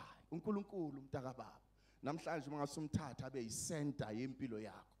kulabamthandayo. uNkulunkulu umntakababa. Namhlanje mangasumthatha abe yisenta yempilo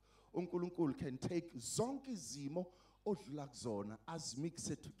yakho. uNkulunkulu can take zonke izimo odlula kuzona as mix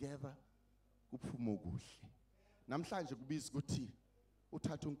it together kuphuma okuhle. Namhlanje kubiza ukuthi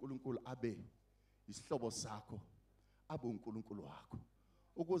uthatha uNkulunkulu abe isihlobo sakho, abe uNkulunkulu wakho.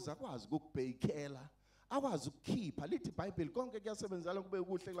 Ukuze akwazi ukukubhekela, akwazi ukukhipha lithi iBhayibheli konke kuyasebenzala kube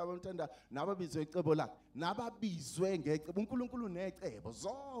kuhle kulabo mthanda nababizwe icebo lakhe, nababizwe ngecebo. uNkulunkulu necebo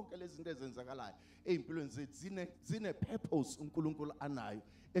zonke lezi zinto ezenzakalayo ezimpilweni zethu zine purpose uNkulunkulu anayo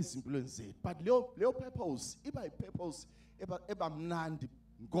ezimpilweni zethu. But leyo purpose iba purpose ebamnandi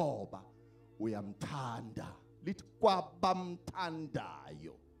ngoba uyamthanda. Lithi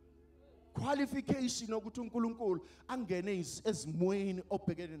kwabamthandayo. Qualification ukuthi uNkulunkulu angene ezimweni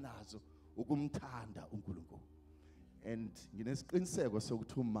obhekene nazo ukumthanda uNkulunkulu. And nginesiqiniseko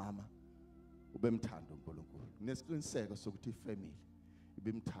sokuthi umama ubemthanda uNkulunkulu. Nginesiqiniseko sokuthi ifamily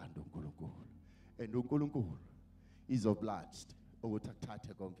ibemthanda uNkulunkulu. And uNkulunkulu is obliged ukuthi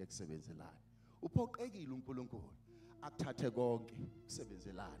akuthathe konke kusebenzelana. Uphoqekile uNkulunkulu akuthathe konke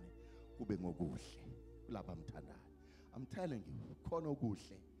kusebenzelane kube ngokuhle kulaba mthandayo. I'm telling you, khona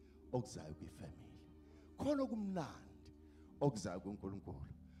okuhle okuzayo kwifamily. Khona okumnandi okuzayo kuNkulunkulu.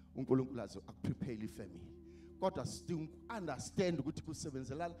 uNkulunkulu azo akuprepare ifamily. Kodwa still understand ukuthi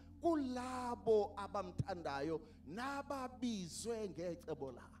kusebenzelana kulabo abamthandayo nababizwe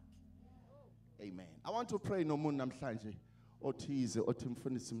ngecebo lakhe. Amen. I want to pray nomuntu namhlanje othize othi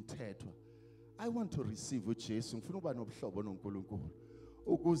mfundisi umthetho. I want to receive uJesu. Ngifuna ukuba nobuhlobo noNkulunkulu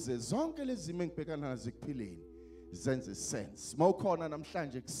ukuze zonke lezi zimo engibhekana nazo ekuphileni zenze sense. Mawukhona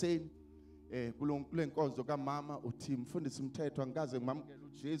namhlanje ekseni kule nkonzo kaMama uthi mfundisi umthetho angikaze ngimamukele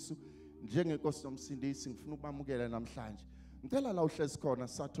uJesu njengenkosi nomsindisi, ngifuna ukubamukela namhlanje. Ngicela la uhlezi khona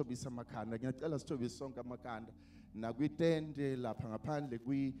sathobisa amakhanda. Ngiyacela sithobise sonke amakhanda nakwitende lapha ngaphandle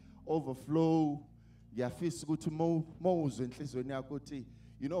kwi-overflow. Ngiyafisa ukuthi mawuzwe enhlizweni yakho uthi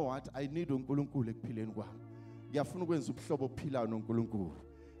you know what, I need uNkulunkulu ekuphileni kwami. Ngiyafuna ukwenza ubuhlobo ophilayo noNkulunkulu.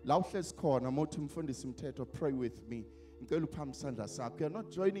 La uhlezi khona mothi mfundisi umthetho, pray with me. Ngicela uphambe isandla sakho. You're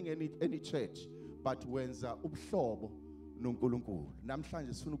not joining any church, but wenza ubuhlobo noNkulunkulu.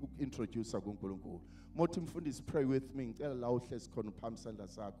 Namhlanje sifuna ukuintroduce kuNkulunkulu. Mothi mfundisi, pray with me. Ngicela la uhlezi khona uphambe isandla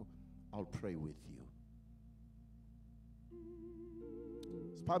sakho. I'll pray with you.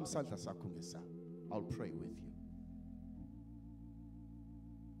 Phambe isandla sakho ngesandla. I'll pray with you.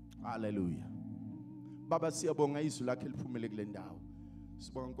 Hallelujah. Baba siyabonga izwi lakhe liphumele kule ndawo.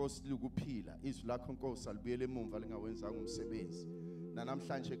 Sibonga Nkosi likuphila. Izwi lakho Nkosi alibuyele emumva lingawenzanga umsebenzi. Na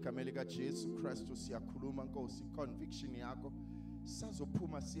namhlanje egameni kaJesu Kristu siyakhuluma Nkosi, conviction yakho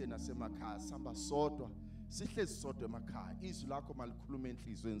sazophuma siye nasemakhaya, samba sodwa, sihlezi sodwa emakhaya. Izwi lakho malikhuluma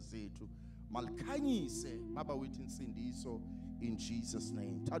enhlizweni zethu, malikhanyise baba wethu insindiso in Jesus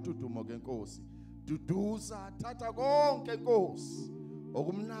name. Thatha udumo ke Nkosi. Duduza thatha konke Nkosi.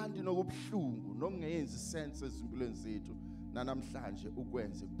 Okumnandi nokubhlungu nokungenzi sense ezimpilweni zethu nanamhlanje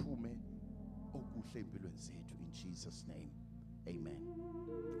ukwenze kuphume okuhle empilweni zethu in Jesus name. Amen.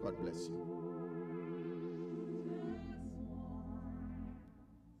 God bless you.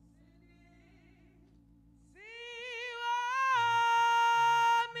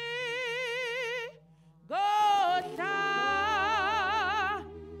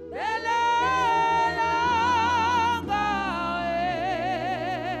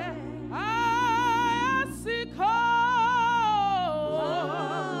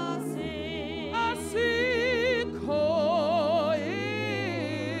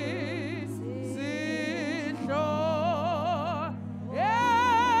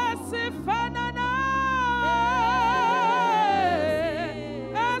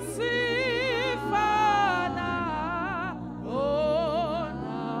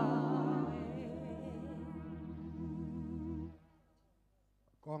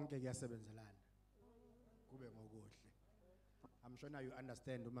 Kuyasebenzelana kube ngokuhle. I'm sure now you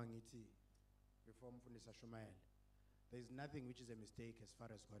understand uma ngithi before mfundisa Shumayela, there is nothing which is a mistake as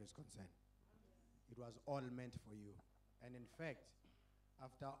far as God is concerned. It was all meant for you, and in fact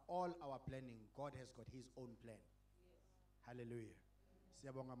after all our planning, God has got his own plan. Hallelujah.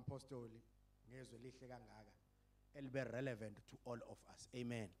 Siyabonga mpostoli ngezwe lihle kangaka elibe relevant to all of us.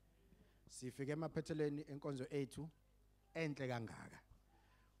 Amen. Sifike emaphethelweni enkonzo ethu enhle kangaka.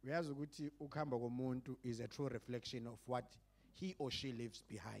 Uyazi ukuthi ukuhamba komuntu is a true reflection of what he or she leaves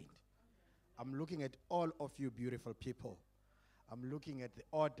behind. I'm looking at all of you beautiful people. I'm looking at the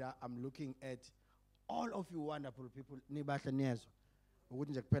order. I'm looking at all of you wonderful people. Nibahle niyezwa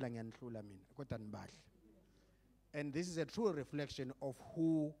ukuthi nje kuphela ngiyanihlula mina kodwa nibahle. And this is a true reflection of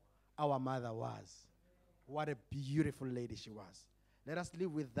who our mother was. What a beautiful lady she was. Let us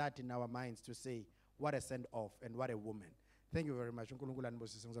live with that in our minds to say what a send off and what a woman. Thank you very much. uNkulunkulu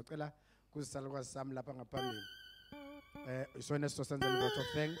anibusise. Ngizocela kuzisalukwazi sami lapha ngaphambili. Isona sizosenza a vote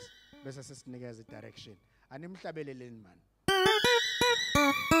of thanks bese sesinikeza direction. Animhlabeleleni man.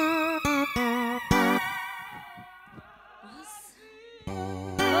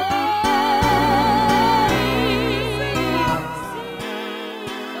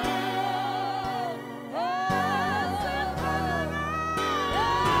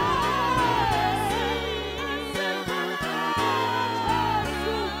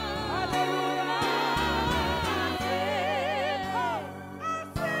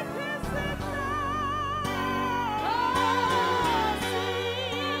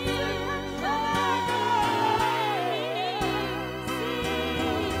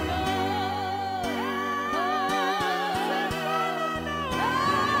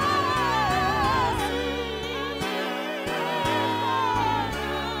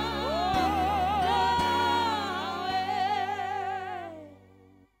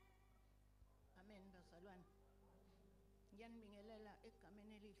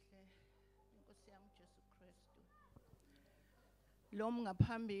 Lomu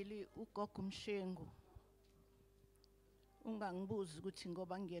ngaphambili ugogo Mshengu ungangibuzi ukuthi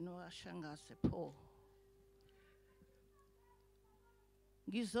ngoba ngiyena waShangase pho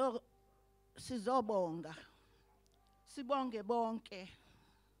sizobonga sibonge bonke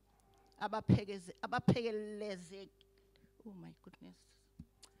abaphekeleze oh my goodness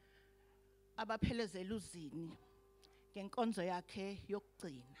abaphelezela uZine ngenkonzo yakhe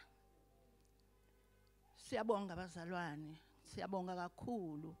yokugcina. Siyabonga bazalwane. Siyabonga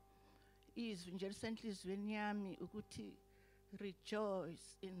kakhulu izwi nje lisenhlizweni yami ukuthi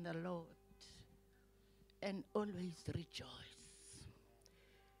rejoice in the Lord and always rejoice.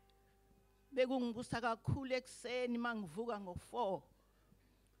 Bekungibusa kakhulu ekseni mangivuka ngo4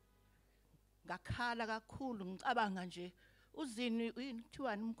 ngakhala kakhulu ngicabanga nje uZine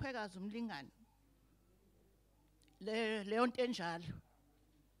uyithiwani umkhwekazi umlingani leyo nto enjalo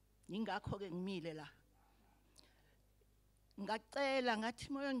ingakho ke ngimile la ngacela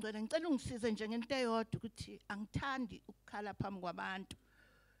ngathi moyo ngcwele ngicela ungisize nje ngento eyodwa ukuthi angithandi ukukhala phambi kwabantu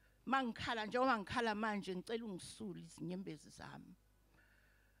mangikhala njengoba ngikhala manje ngicela ungisule izinyembezi zami.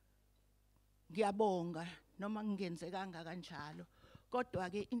 Ngiyabonga noma ngingenze kanga kanjalo kodwa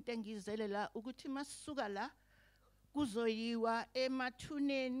ke into engizele la ukuthi masisuka la kuzoyiwa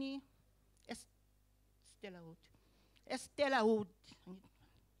emathuneni Stella Wood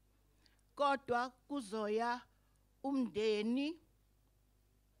kodwa kuzoya umndeni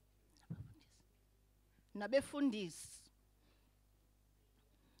nabefundisi.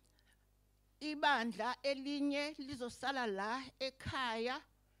 Ibandla elinye lizosala la ekhaya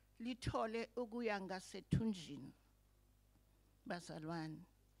lithole ukuya ngasethunjini. bazalwane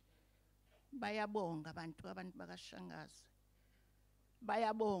bayabonga abantu bakaShangase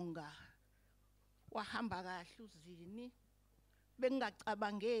bayabonga wahamba kahle uZine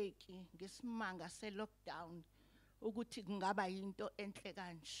bengacabangeki ngesimanga se-lockdown ukuthi kungaba yinto enhle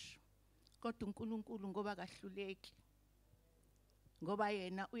kanje kodwa uNkulunkulu ngoba kahluleki ngoba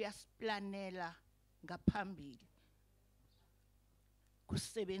yena uyasiplanela ngaphambili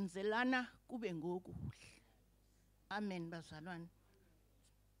kusebenzelana kube ngokuhle amen bazalwane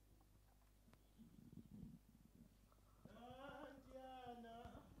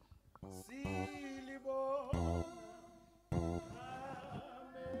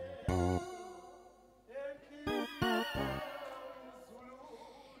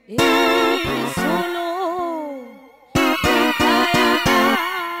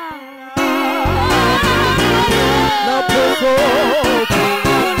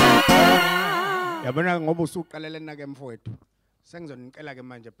Yabona ngoba usuqalelena ke mfowethu sengizonicela ke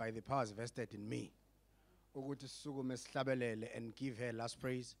manje by the powers vested in me ukuthi sisukume sihlabelele and give her last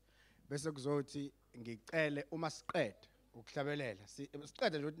praise bese kuzothi ngicele uma siqede ukuhlabelela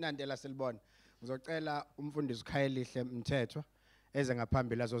siqede nje ukuthi nantela selibona ngizocela umfundisi uKhayelihle Mthethwa eze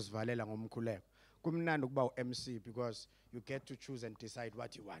ngaphambili azosivalela ngomkhuleko kumnandi ukuba uMC because you get to choose and decide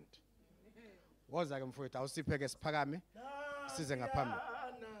what you want woza ke mfowethu awusiphe ke siphakame size ngaphambili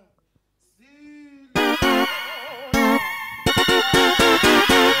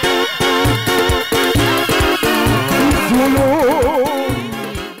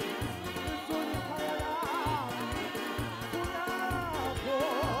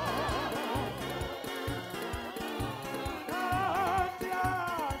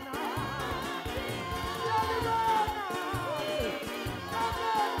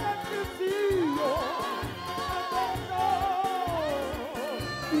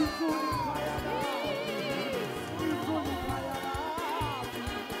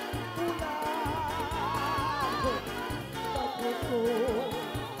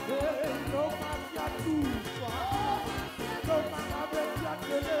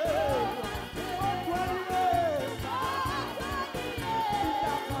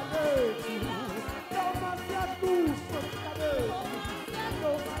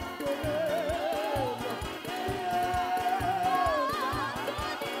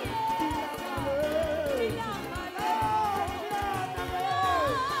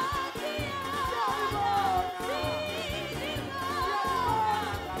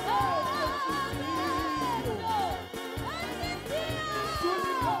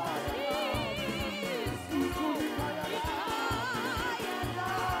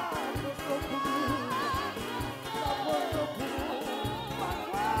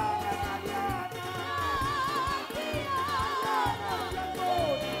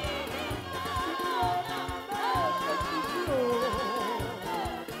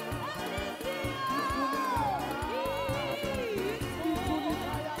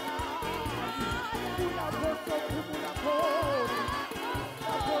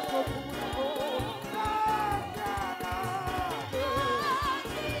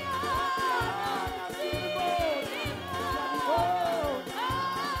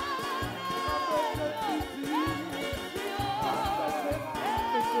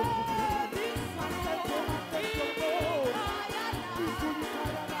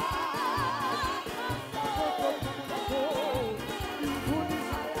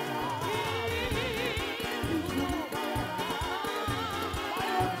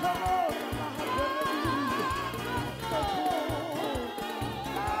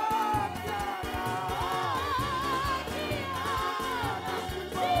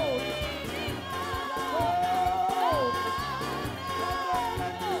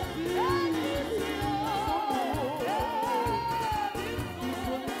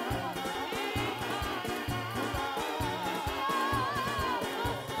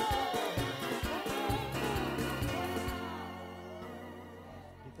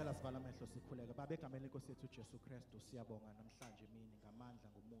Egameni lenkosi yethu Jesu Kristu siyabonga namhlanje emini ngamandla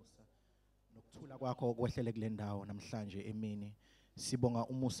ngomusa nokuthula kwakho okwehlele kule ndawo namhlanje emini sibonga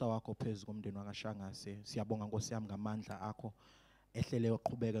umusa wakho phezulu komndeni wakaShangase siyabonga Nkosi yami ngamandla akho ehlele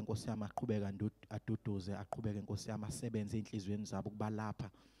oqhubeka Nkosi yami aqhubeka aduduze aqhubeke Nkosi yami asebenze inhlizweni zabo ukubalapha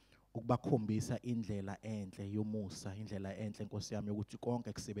ukubakhombisa indlela enhle yomusa indlela enhle Nkosi yami ukuthi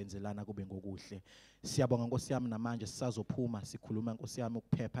konke kusebenzelana kube ngokuhle siyabonga Nkosi yami namanje sisazophuma sikhuluma Nkosi yami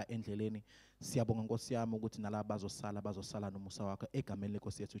ukuphepha endleleni siyabonga Nkosi yami ukuthi nalabo bazosala nomusa wakho egameni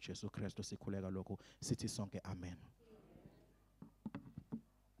lenkosi yethu Jesu Kristu sikhuleka lokho sithi sonke amen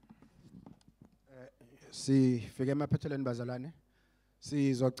sifike emaphethelweni bazalwane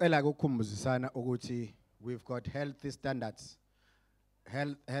sizocela ukukhumbuzisana ukuthi we've got healthy standards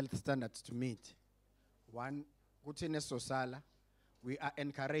health standards to meet. One, kuthine sosala, we are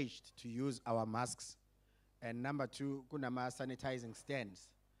encouraged to use our masks. And number two, kunama sanitizing stands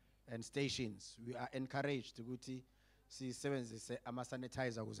and stations. We are encouraged to sisebenzise ama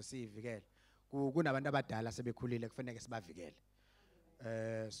sanitizer ukuze sivikele. Kunabantu abadala sebekhulile kufanele sibavikele.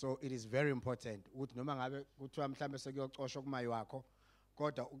 So it is very important ukuthi noma ngabe kuthiwa mhlambe sekuyocoshwa kumayi wakho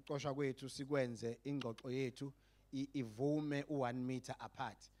kodwa ukucoshwa kwethu sikwenze ingxoxo yethu ivume u1 meter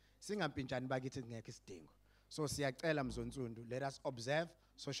apart. Singampintshani bakithi ngeke isidingo. So siyacela mzonsundu, let us observe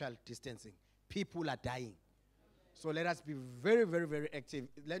social distancing. People are dying. So let us be very, very, very active.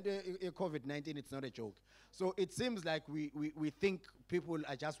 COVID-19, it's not a joke. So it seems like we think people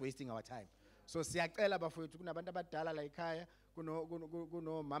are just wasting our time. So siyacela bafowethu kunabantu abadala la ekhaya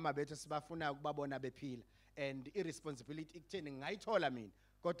kuno mama bethu sibafuna ukubabona bephila, and irresponsibility ikutheni ngayithola mina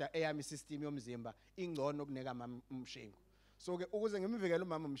kodwa eyami system yomzimba ingcono kuneka mama Mshengu. So ke ukuze ngimvikele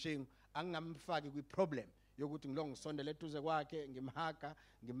umama Mshengu angingamfaki kwi problem yokuthi ngilongisondele eduze kwakhe ngimhaga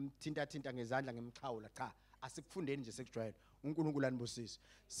ngimthinta ngezandla ngimchawula. Cha, asikufundeni nje sekujwayela. uNkulunkulu anibusise.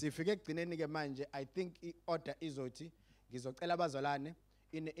 Sifike ekugcineni ke manje, I think i-order izothi ngizocela abazalwane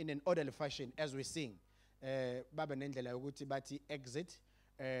in an orderly fashion as we sing. Babe nendlela yokuthi bathi exit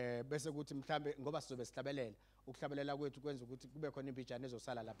bese kuthi mhlambe ngoba sizobe sihlabelela ukuhlabelela kwethu kwenza ukuthi kube khona imbijana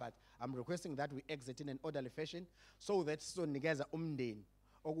ezosala lapha. I'm requesting that we exit in an orderly fashion so that sizonikeza umndeni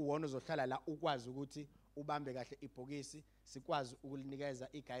okuwona uzohlala la ukwazi ukuthi ubambe kahle ibhokisi, sikwazi ukulinikeza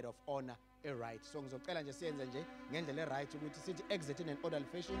i-guide of honor right. So ngizocela nje siyenze nje ngendlela right ukuthi sithi exit in an orderly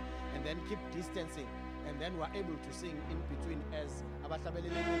fashion and then keep distancing, and then we're able to sing in between as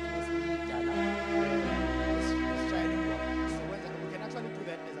abahlabeleli bethu besidala. So we can actually do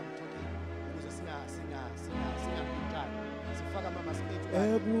that as I'm talking ukuze singampintshani sifaka ama-mask ethu.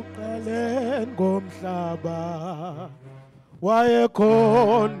 Ekuqaleni komhlaba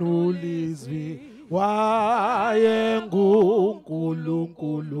wayekhona ulizwi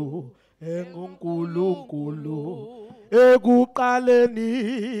wayenguNkulunkulu enguNkulunkulu ekuqaleni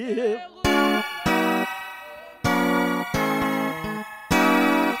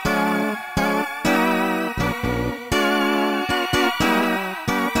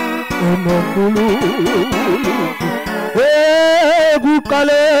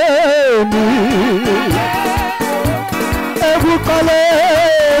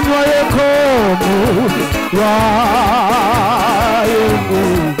ekuqaleni wayekhona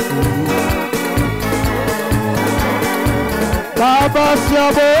wayenguNkulunkulu. Baba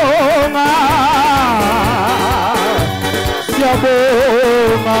siyabonga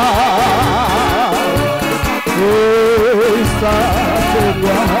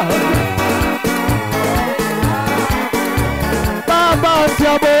Baba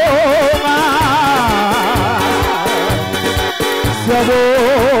siyabonga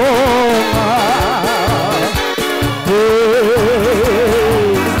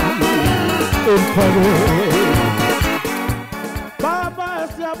Baba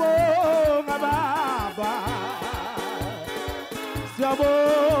siyabonga Baba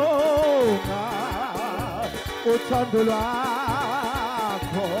siyabonga uthando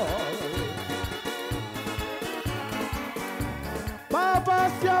lwakho Baba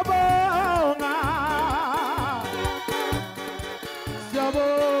siyabonga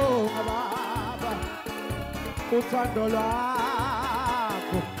Baba uthando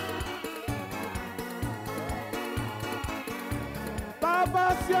lwakho Baba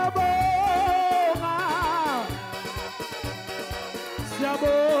siyabonga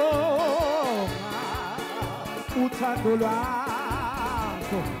uthando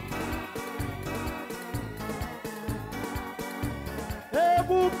lwakho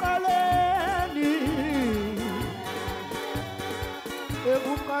ekuqaleni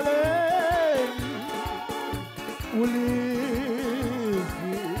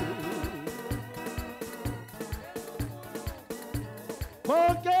ulizwi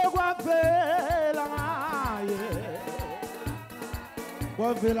konke kwavela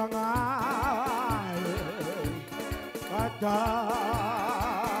ngaye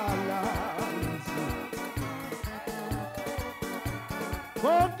kadala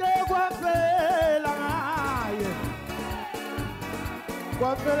konke kwavela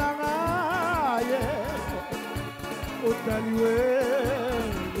ngaye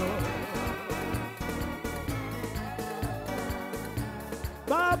udaliweyo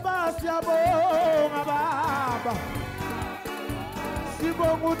Baba siyabonga Baba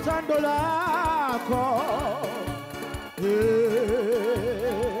sibonga uthando lakho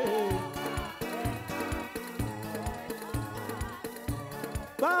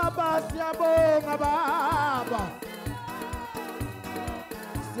Baba siyabonga Baba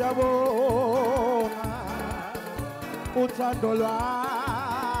siyabonga uthando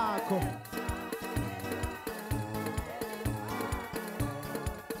lwakho.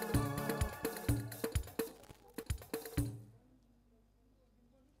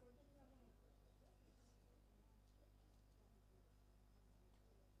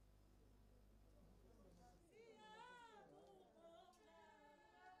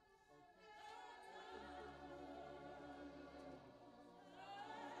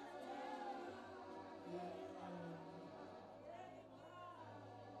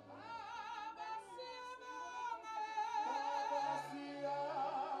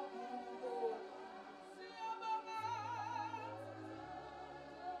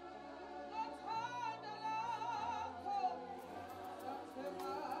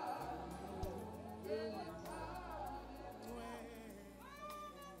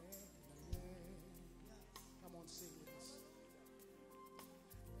 Come on, sing with us.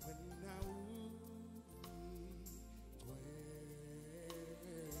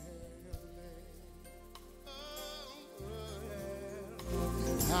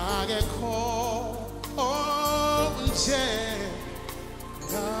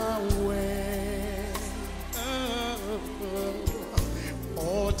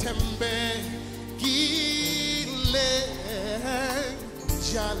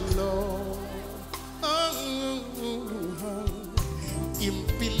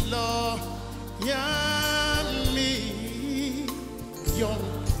 Impilo yami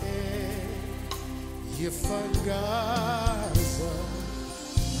yonke yefagaza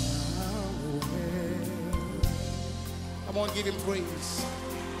nawe. Come on, give him praise.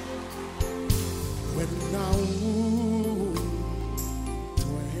 When now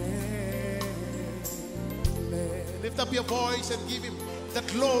lift up your voice and give him the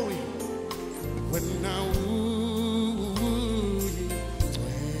glory. When now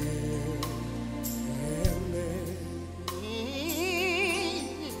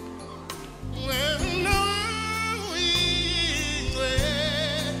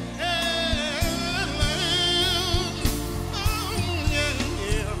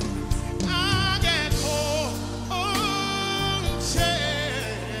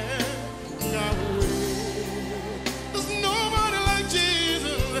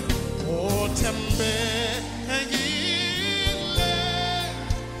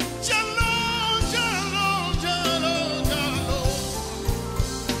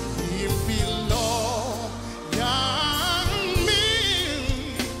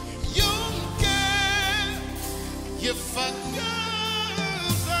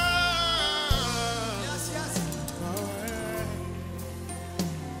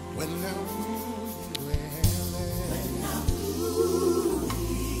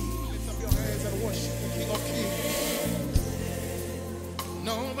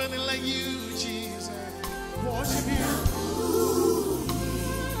nobody like you, Jesus. Worship you.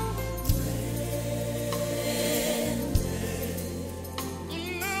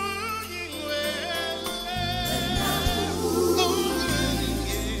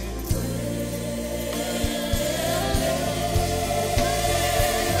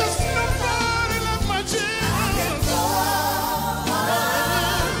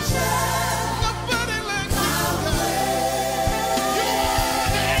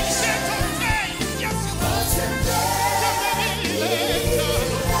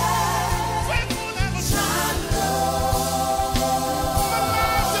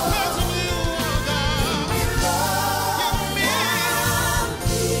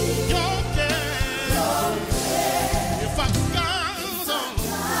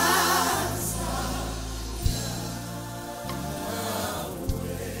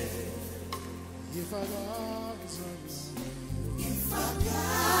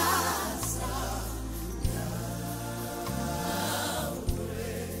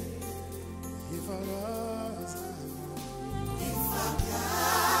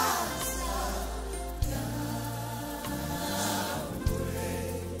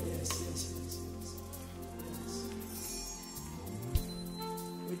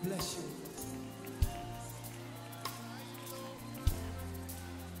 We bless you.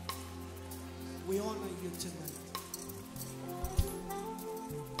 We honor you tonight.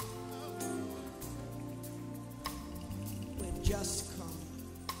 We just come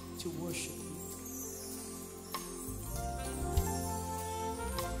to worship you.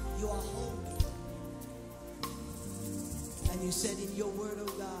 You are holy. And you said in your word,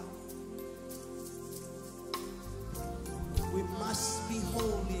 oh God, we must be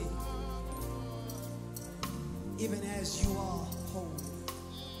holy, even as you are holy.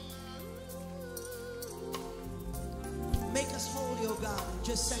 Make us holy, oh God, and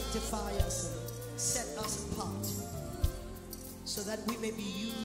just sanctify us and set us apart so that we may be used